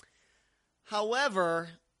 However,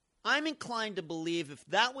 I'm inclined to believe if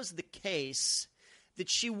that was the case, that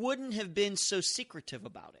she wouldn't have been so secretive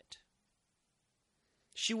about it.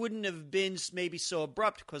 She wouldn't have been maybe so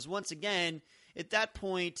abrupt because, once again, at that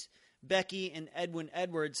point, Becky and Edwin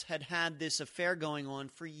Edwards had had this affair going on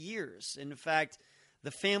for years. In fact, the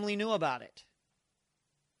family knew about it.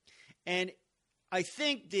 And I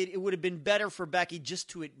think that it would have been better for Becky just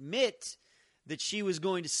to admit that she was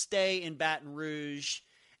going to stay in Baton Rouge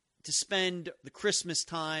to spend the Christmas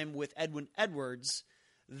time with Edwin Edwards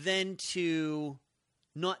than to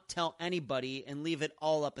not tell anybody and leave it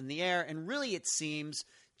all up in the air. And really, it seems,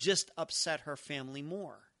 just upset her family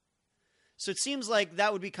more. So it seems like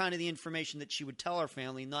that would be kind of the information that she would tell her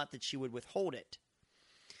family, not that she would withhold it.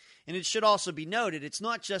 And it should also be noted, it's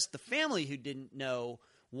not just the family who didn't know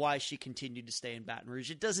why she continued to stay in Baton Rouge.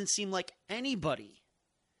 It doesn't seem like anybody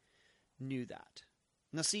knew that.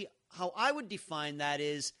 Now, see, how I would define that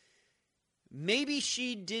is maybe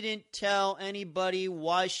she didn't tell anybody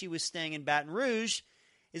why she was staying in Baton Rouge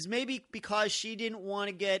is maybe because she didn't want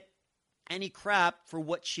to get any crap for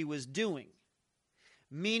what she was doing.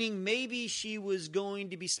 Meaning maybe she was going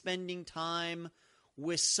to be spending time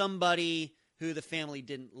with somebody who the family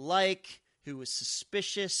didn't like, who was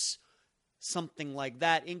suspicious, something like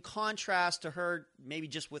that, in contrast to her maybe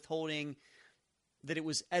just withholding that it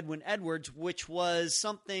was Edwin Edwards, which was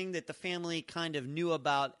something that the family kind of knew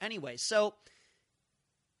about anyway. So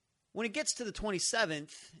when it gets to the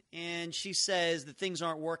 27th and she says that things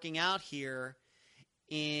aren't working out here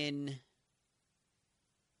in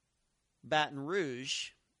Baton Rouge,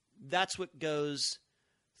 that's what goes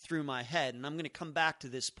through my head. And I'm going to come back to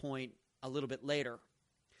this point a little bit later.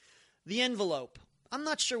 The envelope. I'm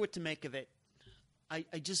not sure what to make of it. I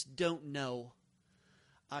just don't know.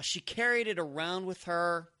 She carried it around with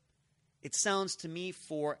her, it sounds to me,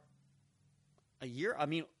 for a year. I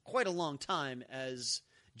mean, quite a long time, as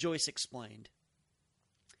Joyce explained.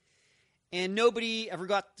 And nobody ever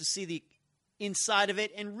got to see the inside of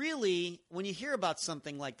it. And really, when you hear about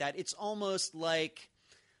something like that, it's almost like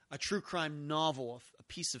a true crime novel, a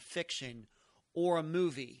piece of fiction, or a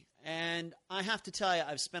movie. And I have to tell you,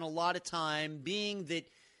 I've spent a lot of time, being that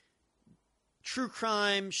true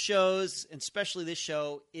crime shows, and especially this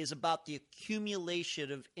show, is about the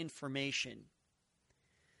accumulation of information.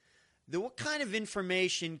 What kind of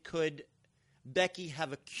information could Becky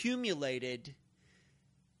have accumulated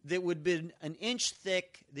that would have been an inch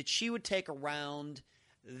thick that she would take around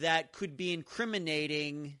that could be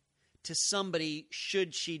incriminating to somebody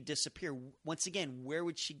should she disappear? Once again, where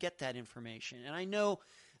would she get that information? And I know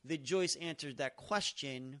that Joyce answered that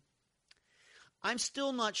question. I'm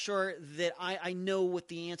still not sure that I know what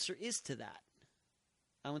the answer is to that.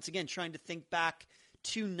 Once again, trying to think back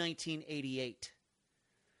to 1988.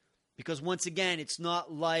 Because once again, it's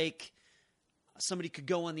not like somebody could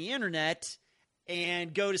go on the internet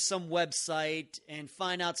and go to some website and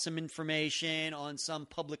find out some information on some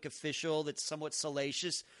public official that's somewhat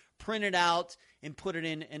salacious, print it out and put it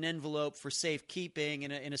in an envelope for safekeeping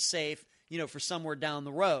in a safe, for somewhere down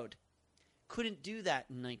the road. Couldn't do that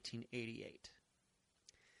in 1988.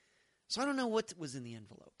 So I don't know what was in the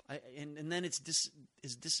envelope. And then it's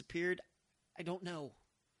disappeared. I don't know.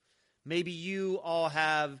 Maybe you all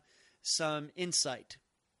have some insight.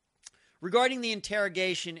 Regarding the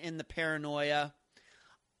interrogation and the paranoia,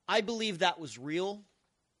 I believe that was real.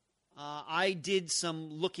 I did some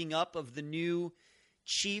looking up of the new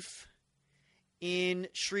chief in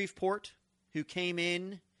Shreveport who came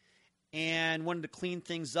in and wanted to clean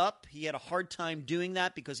things up. He had a hard time doing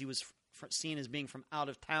that because he was seen as being from out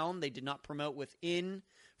of town. They did not promote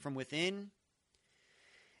from within.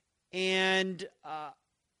 And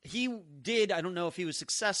he did, I don't know if he was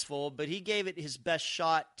successful, but he gave it his best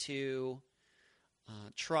shot to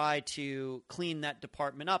try to clean that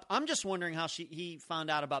department up. I'm just wondering how he found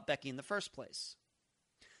out about Becky in the first place.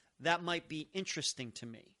 That might be interesting to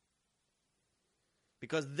me.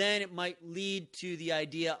 Because then it might lead to the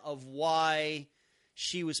idea of why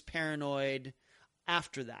she was paranoid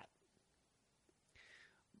after that.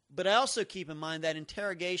 But I also keep in mind that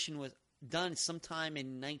interrogation was done sometime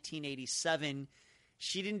in 1987.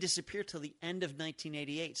 She didn't disappear till the end of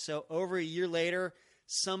 1988. So over a year later,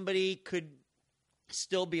 somebody could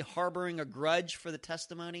still be harboring a grudge for the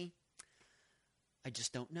testimony. I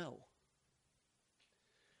just don't know.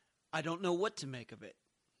 I don't know what to make of it.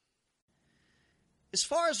 As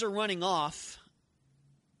far as her running off,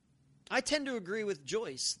 I tend to agree with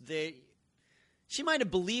Joyce that she might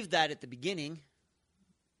have believed that at the beginning,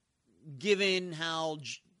 given how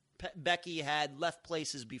Becky had left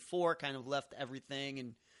places before, kind of left everything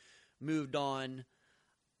and moved on.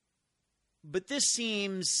 But this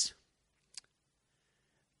seems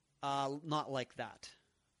not like that.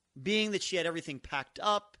 Being that she had everything packed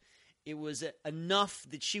up, it was enough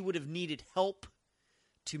that she would have needed help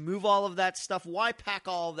to move all of that stuff. Why pack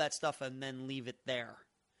all of that stuff and then leave it there?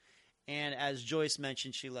 And as Joyce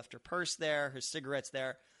mentioned, she left her purse there, her cigarettes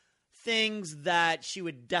there. Things that she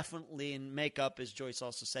would definitely, in makeup, as Joyce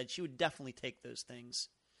also said, she would definitely take those things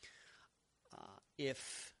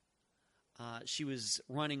if she was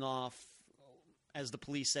running off, as the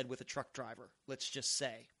police said, with a truck driver, let's just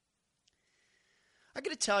say. I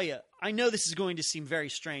got to tell you, I know this is going to seem very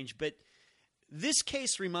strange, but this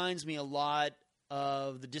case reminds me a lot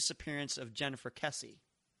of the disappearance of Jennifer Kesse,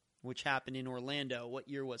 which happened in Orlando. What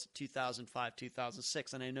year was it? 2005,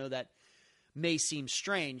 2006. And I know that may seem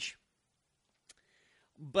strange,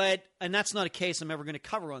 and that's not a case I'm ever going to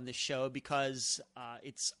cover on this show because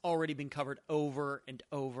it's already been covered over and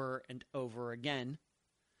over and over again.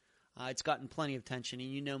 It's gotten plenty of attention,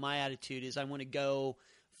 and my attitude is I want to go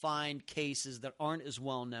find cases that aren't as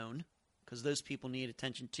well known because those people need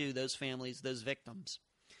attention too, those families, those victims.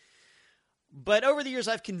 But over the years,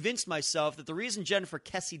 I've convinced myself that the reason Jennifer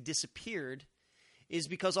Kesse disappeared is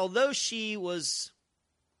because although she was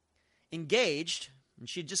engaged and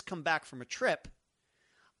she had just come back from a trip,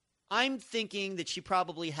 I'm thinking that she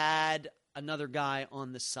probably had another guy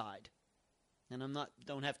on the side. And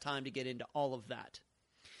don't have time to get into all of that.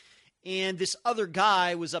 And this other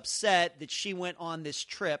guy was upset that she went on this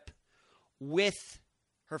trip with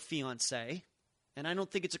her fiancé. And I don't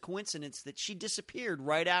think it's a coincidence that she disappeared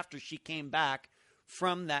right after she came back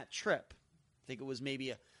from that trip. I think it was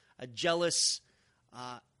maybe a jealous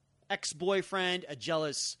ex-boyfriend, a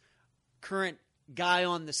jealous current guy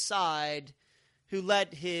on the side who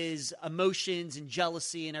let his emotions and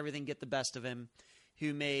jealousy and everything get the best of him,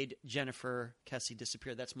 who made Jennifer Kesse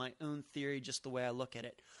disappear. That's my own theory, just the way I look at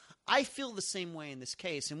it. I feel the same way in this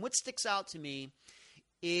case. And what sticks out to me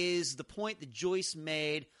is the point that Joyce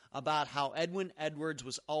made about how Edwin Edwards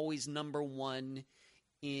was always number one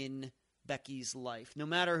in Becky's life. No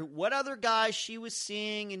matter what other guy she was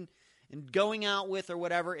seeing and going out with or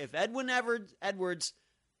whatever, if Edwin Edwards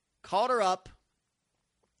called her up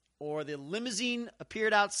or the limousine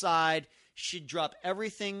appeared outside, she'd drop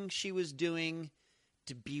everything she was doing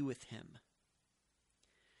to be with him.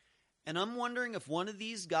 And I'm wondering if one of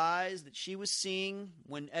these guys that she was seeing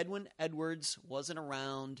when Edwin Edwards wasn't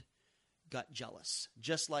around got jealous.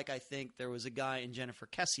 Just like I think there was a guy in Jennifer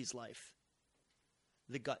Kessie's life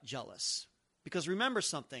that got jealous. Because remember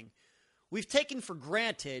something, we've taken for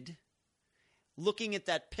granted, looking at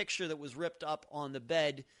that picture that was ripped up on the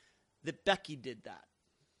bed, that Becky did that.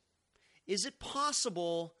 Is it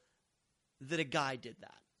possible that a guy did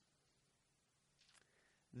that?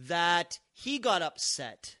 That he got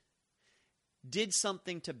upset, did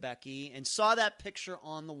something to Becky, and saw that picture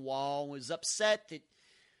on the wall, was upset that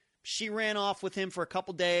she ran off with him for a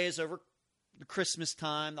couple days over the Christmas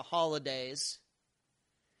time, the holidays.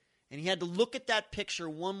 And he had to look at that picture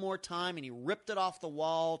one more time, and he ripped it off the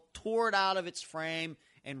wall, tore it out of its frame,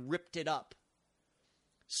 and ripped it up.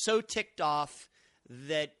 So ticked off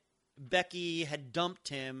that Becky had dumped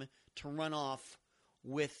him to run off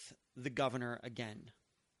with the governor again.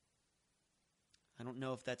 I don't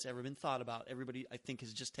know if that's ever been thought about. Everybody, I think,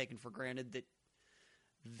 has just taken for granted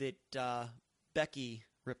that Becky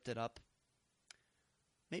ripped it up.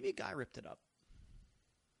 Maybe a guy ripped it up.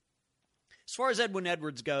 As far as Edwin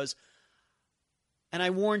Edwards goes, and I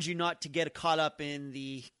warned you not to get caught up in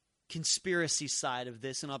the conspiracy side of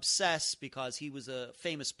this and obsess because he was a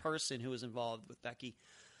famous person who was involved with Becky,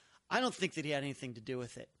 I don't think that he had anything to do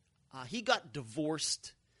with it. He got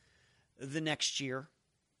divorced the next year,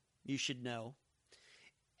 you should know.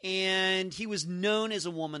 And he was known as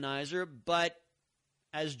a womanizer, but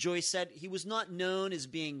as Joyce said, he was not known as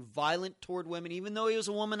being violent toward women, even though he was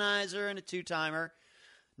a womanizer and a two-timer.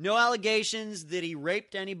 No allegations that he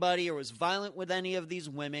raped anybody or was violent with any of these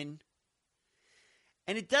women.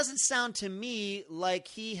 And it doesn't sound to me like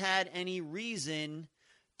he had any reason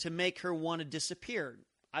to make her want to disappear.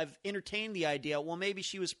 I've entertained the idea, well, maybe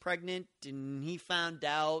she was pregnant and he found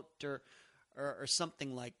out or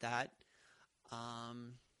something like that. I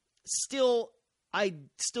still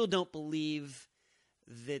don't believe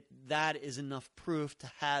that is enough proof to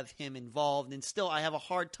have him involved. And still, I have a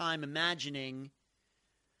hard time imagining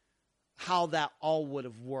how that all would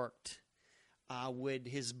have worked. Would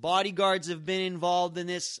his bodyguards have been involved in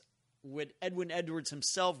this? Would Edwin Edwards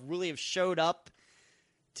himself really have showed up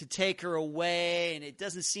to take her away? And it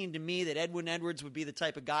doesn't seem to me that Edwin Edwards would be the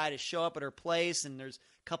type of guy to show up at her place and there's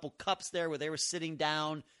a couple cups there where they were sitting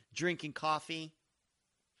down drinking coffee.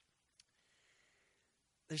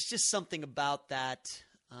 There's just something about that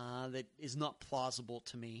that is not plausible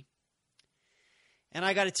to me. And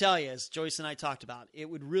I got to tell you, as Joyce and I talked about, it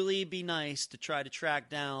would really be nice to try to track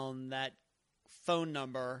down that phone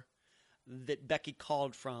number that Becky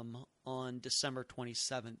called from on December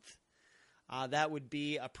 27th. That would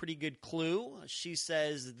be a pretty good clue. She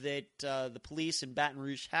says that the police in Baton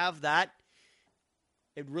Rouge have that.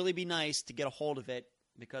 It'd really be nice to get a hold of it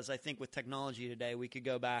because I think with technology today, we could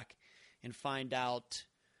go back and find out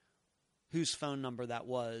whose phone number that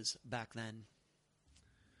was back then.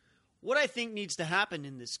 What I think needs to happen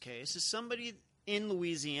in this case is somebody in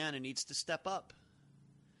Louisiana needs to step up.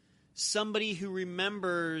 Somebody who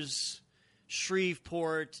remembers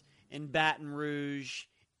Shreveport and Baton Rouge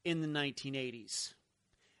in the 1980s.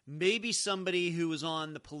 Maybe somebody who was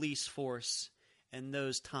on the police force in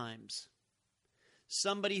those times.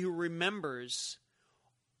 Somebody who remembers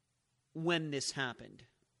when this happened.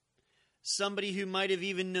 Somebody who might have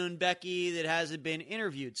even known Becky that hasn't been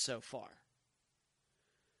interviewed so far.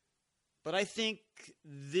 But I think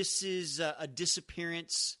this is a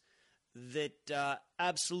disappearance that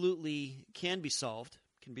absolutely can be solved,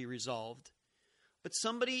 can be resolved. But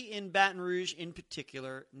somebody in Baton Rouge in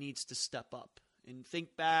particular needs to step up and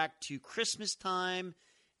think back to Christmas time,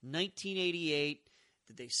 1988.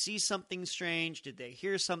 Did they see something strange? Did they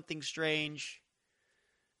hear something strange?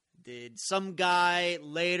 Did some guy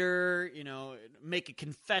later, make a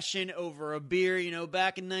confession over a beer?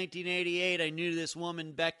 Back in 1988, I knew this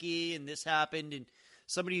woman, Becky, and this happened. And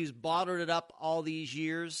somebody who's bottled it up all these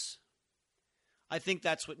years. I think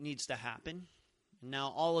that's what needs to happen.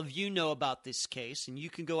 Now, all of you know about this case, and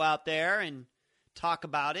you can go out there and talk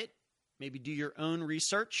about it. Maybe do your own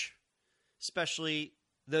research, especially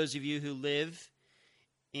those of you who live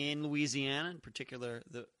in Louisiana, in particular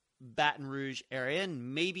the Baton Rouge area,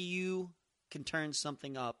 and maybe you can turn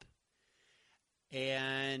something up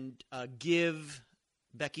and give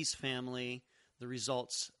Becky's family the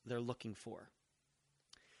results they're looking for.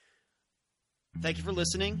 Thank you for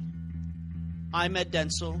listening. I'm Ed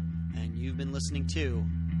Densel, and you've been listening to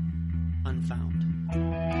Unfound.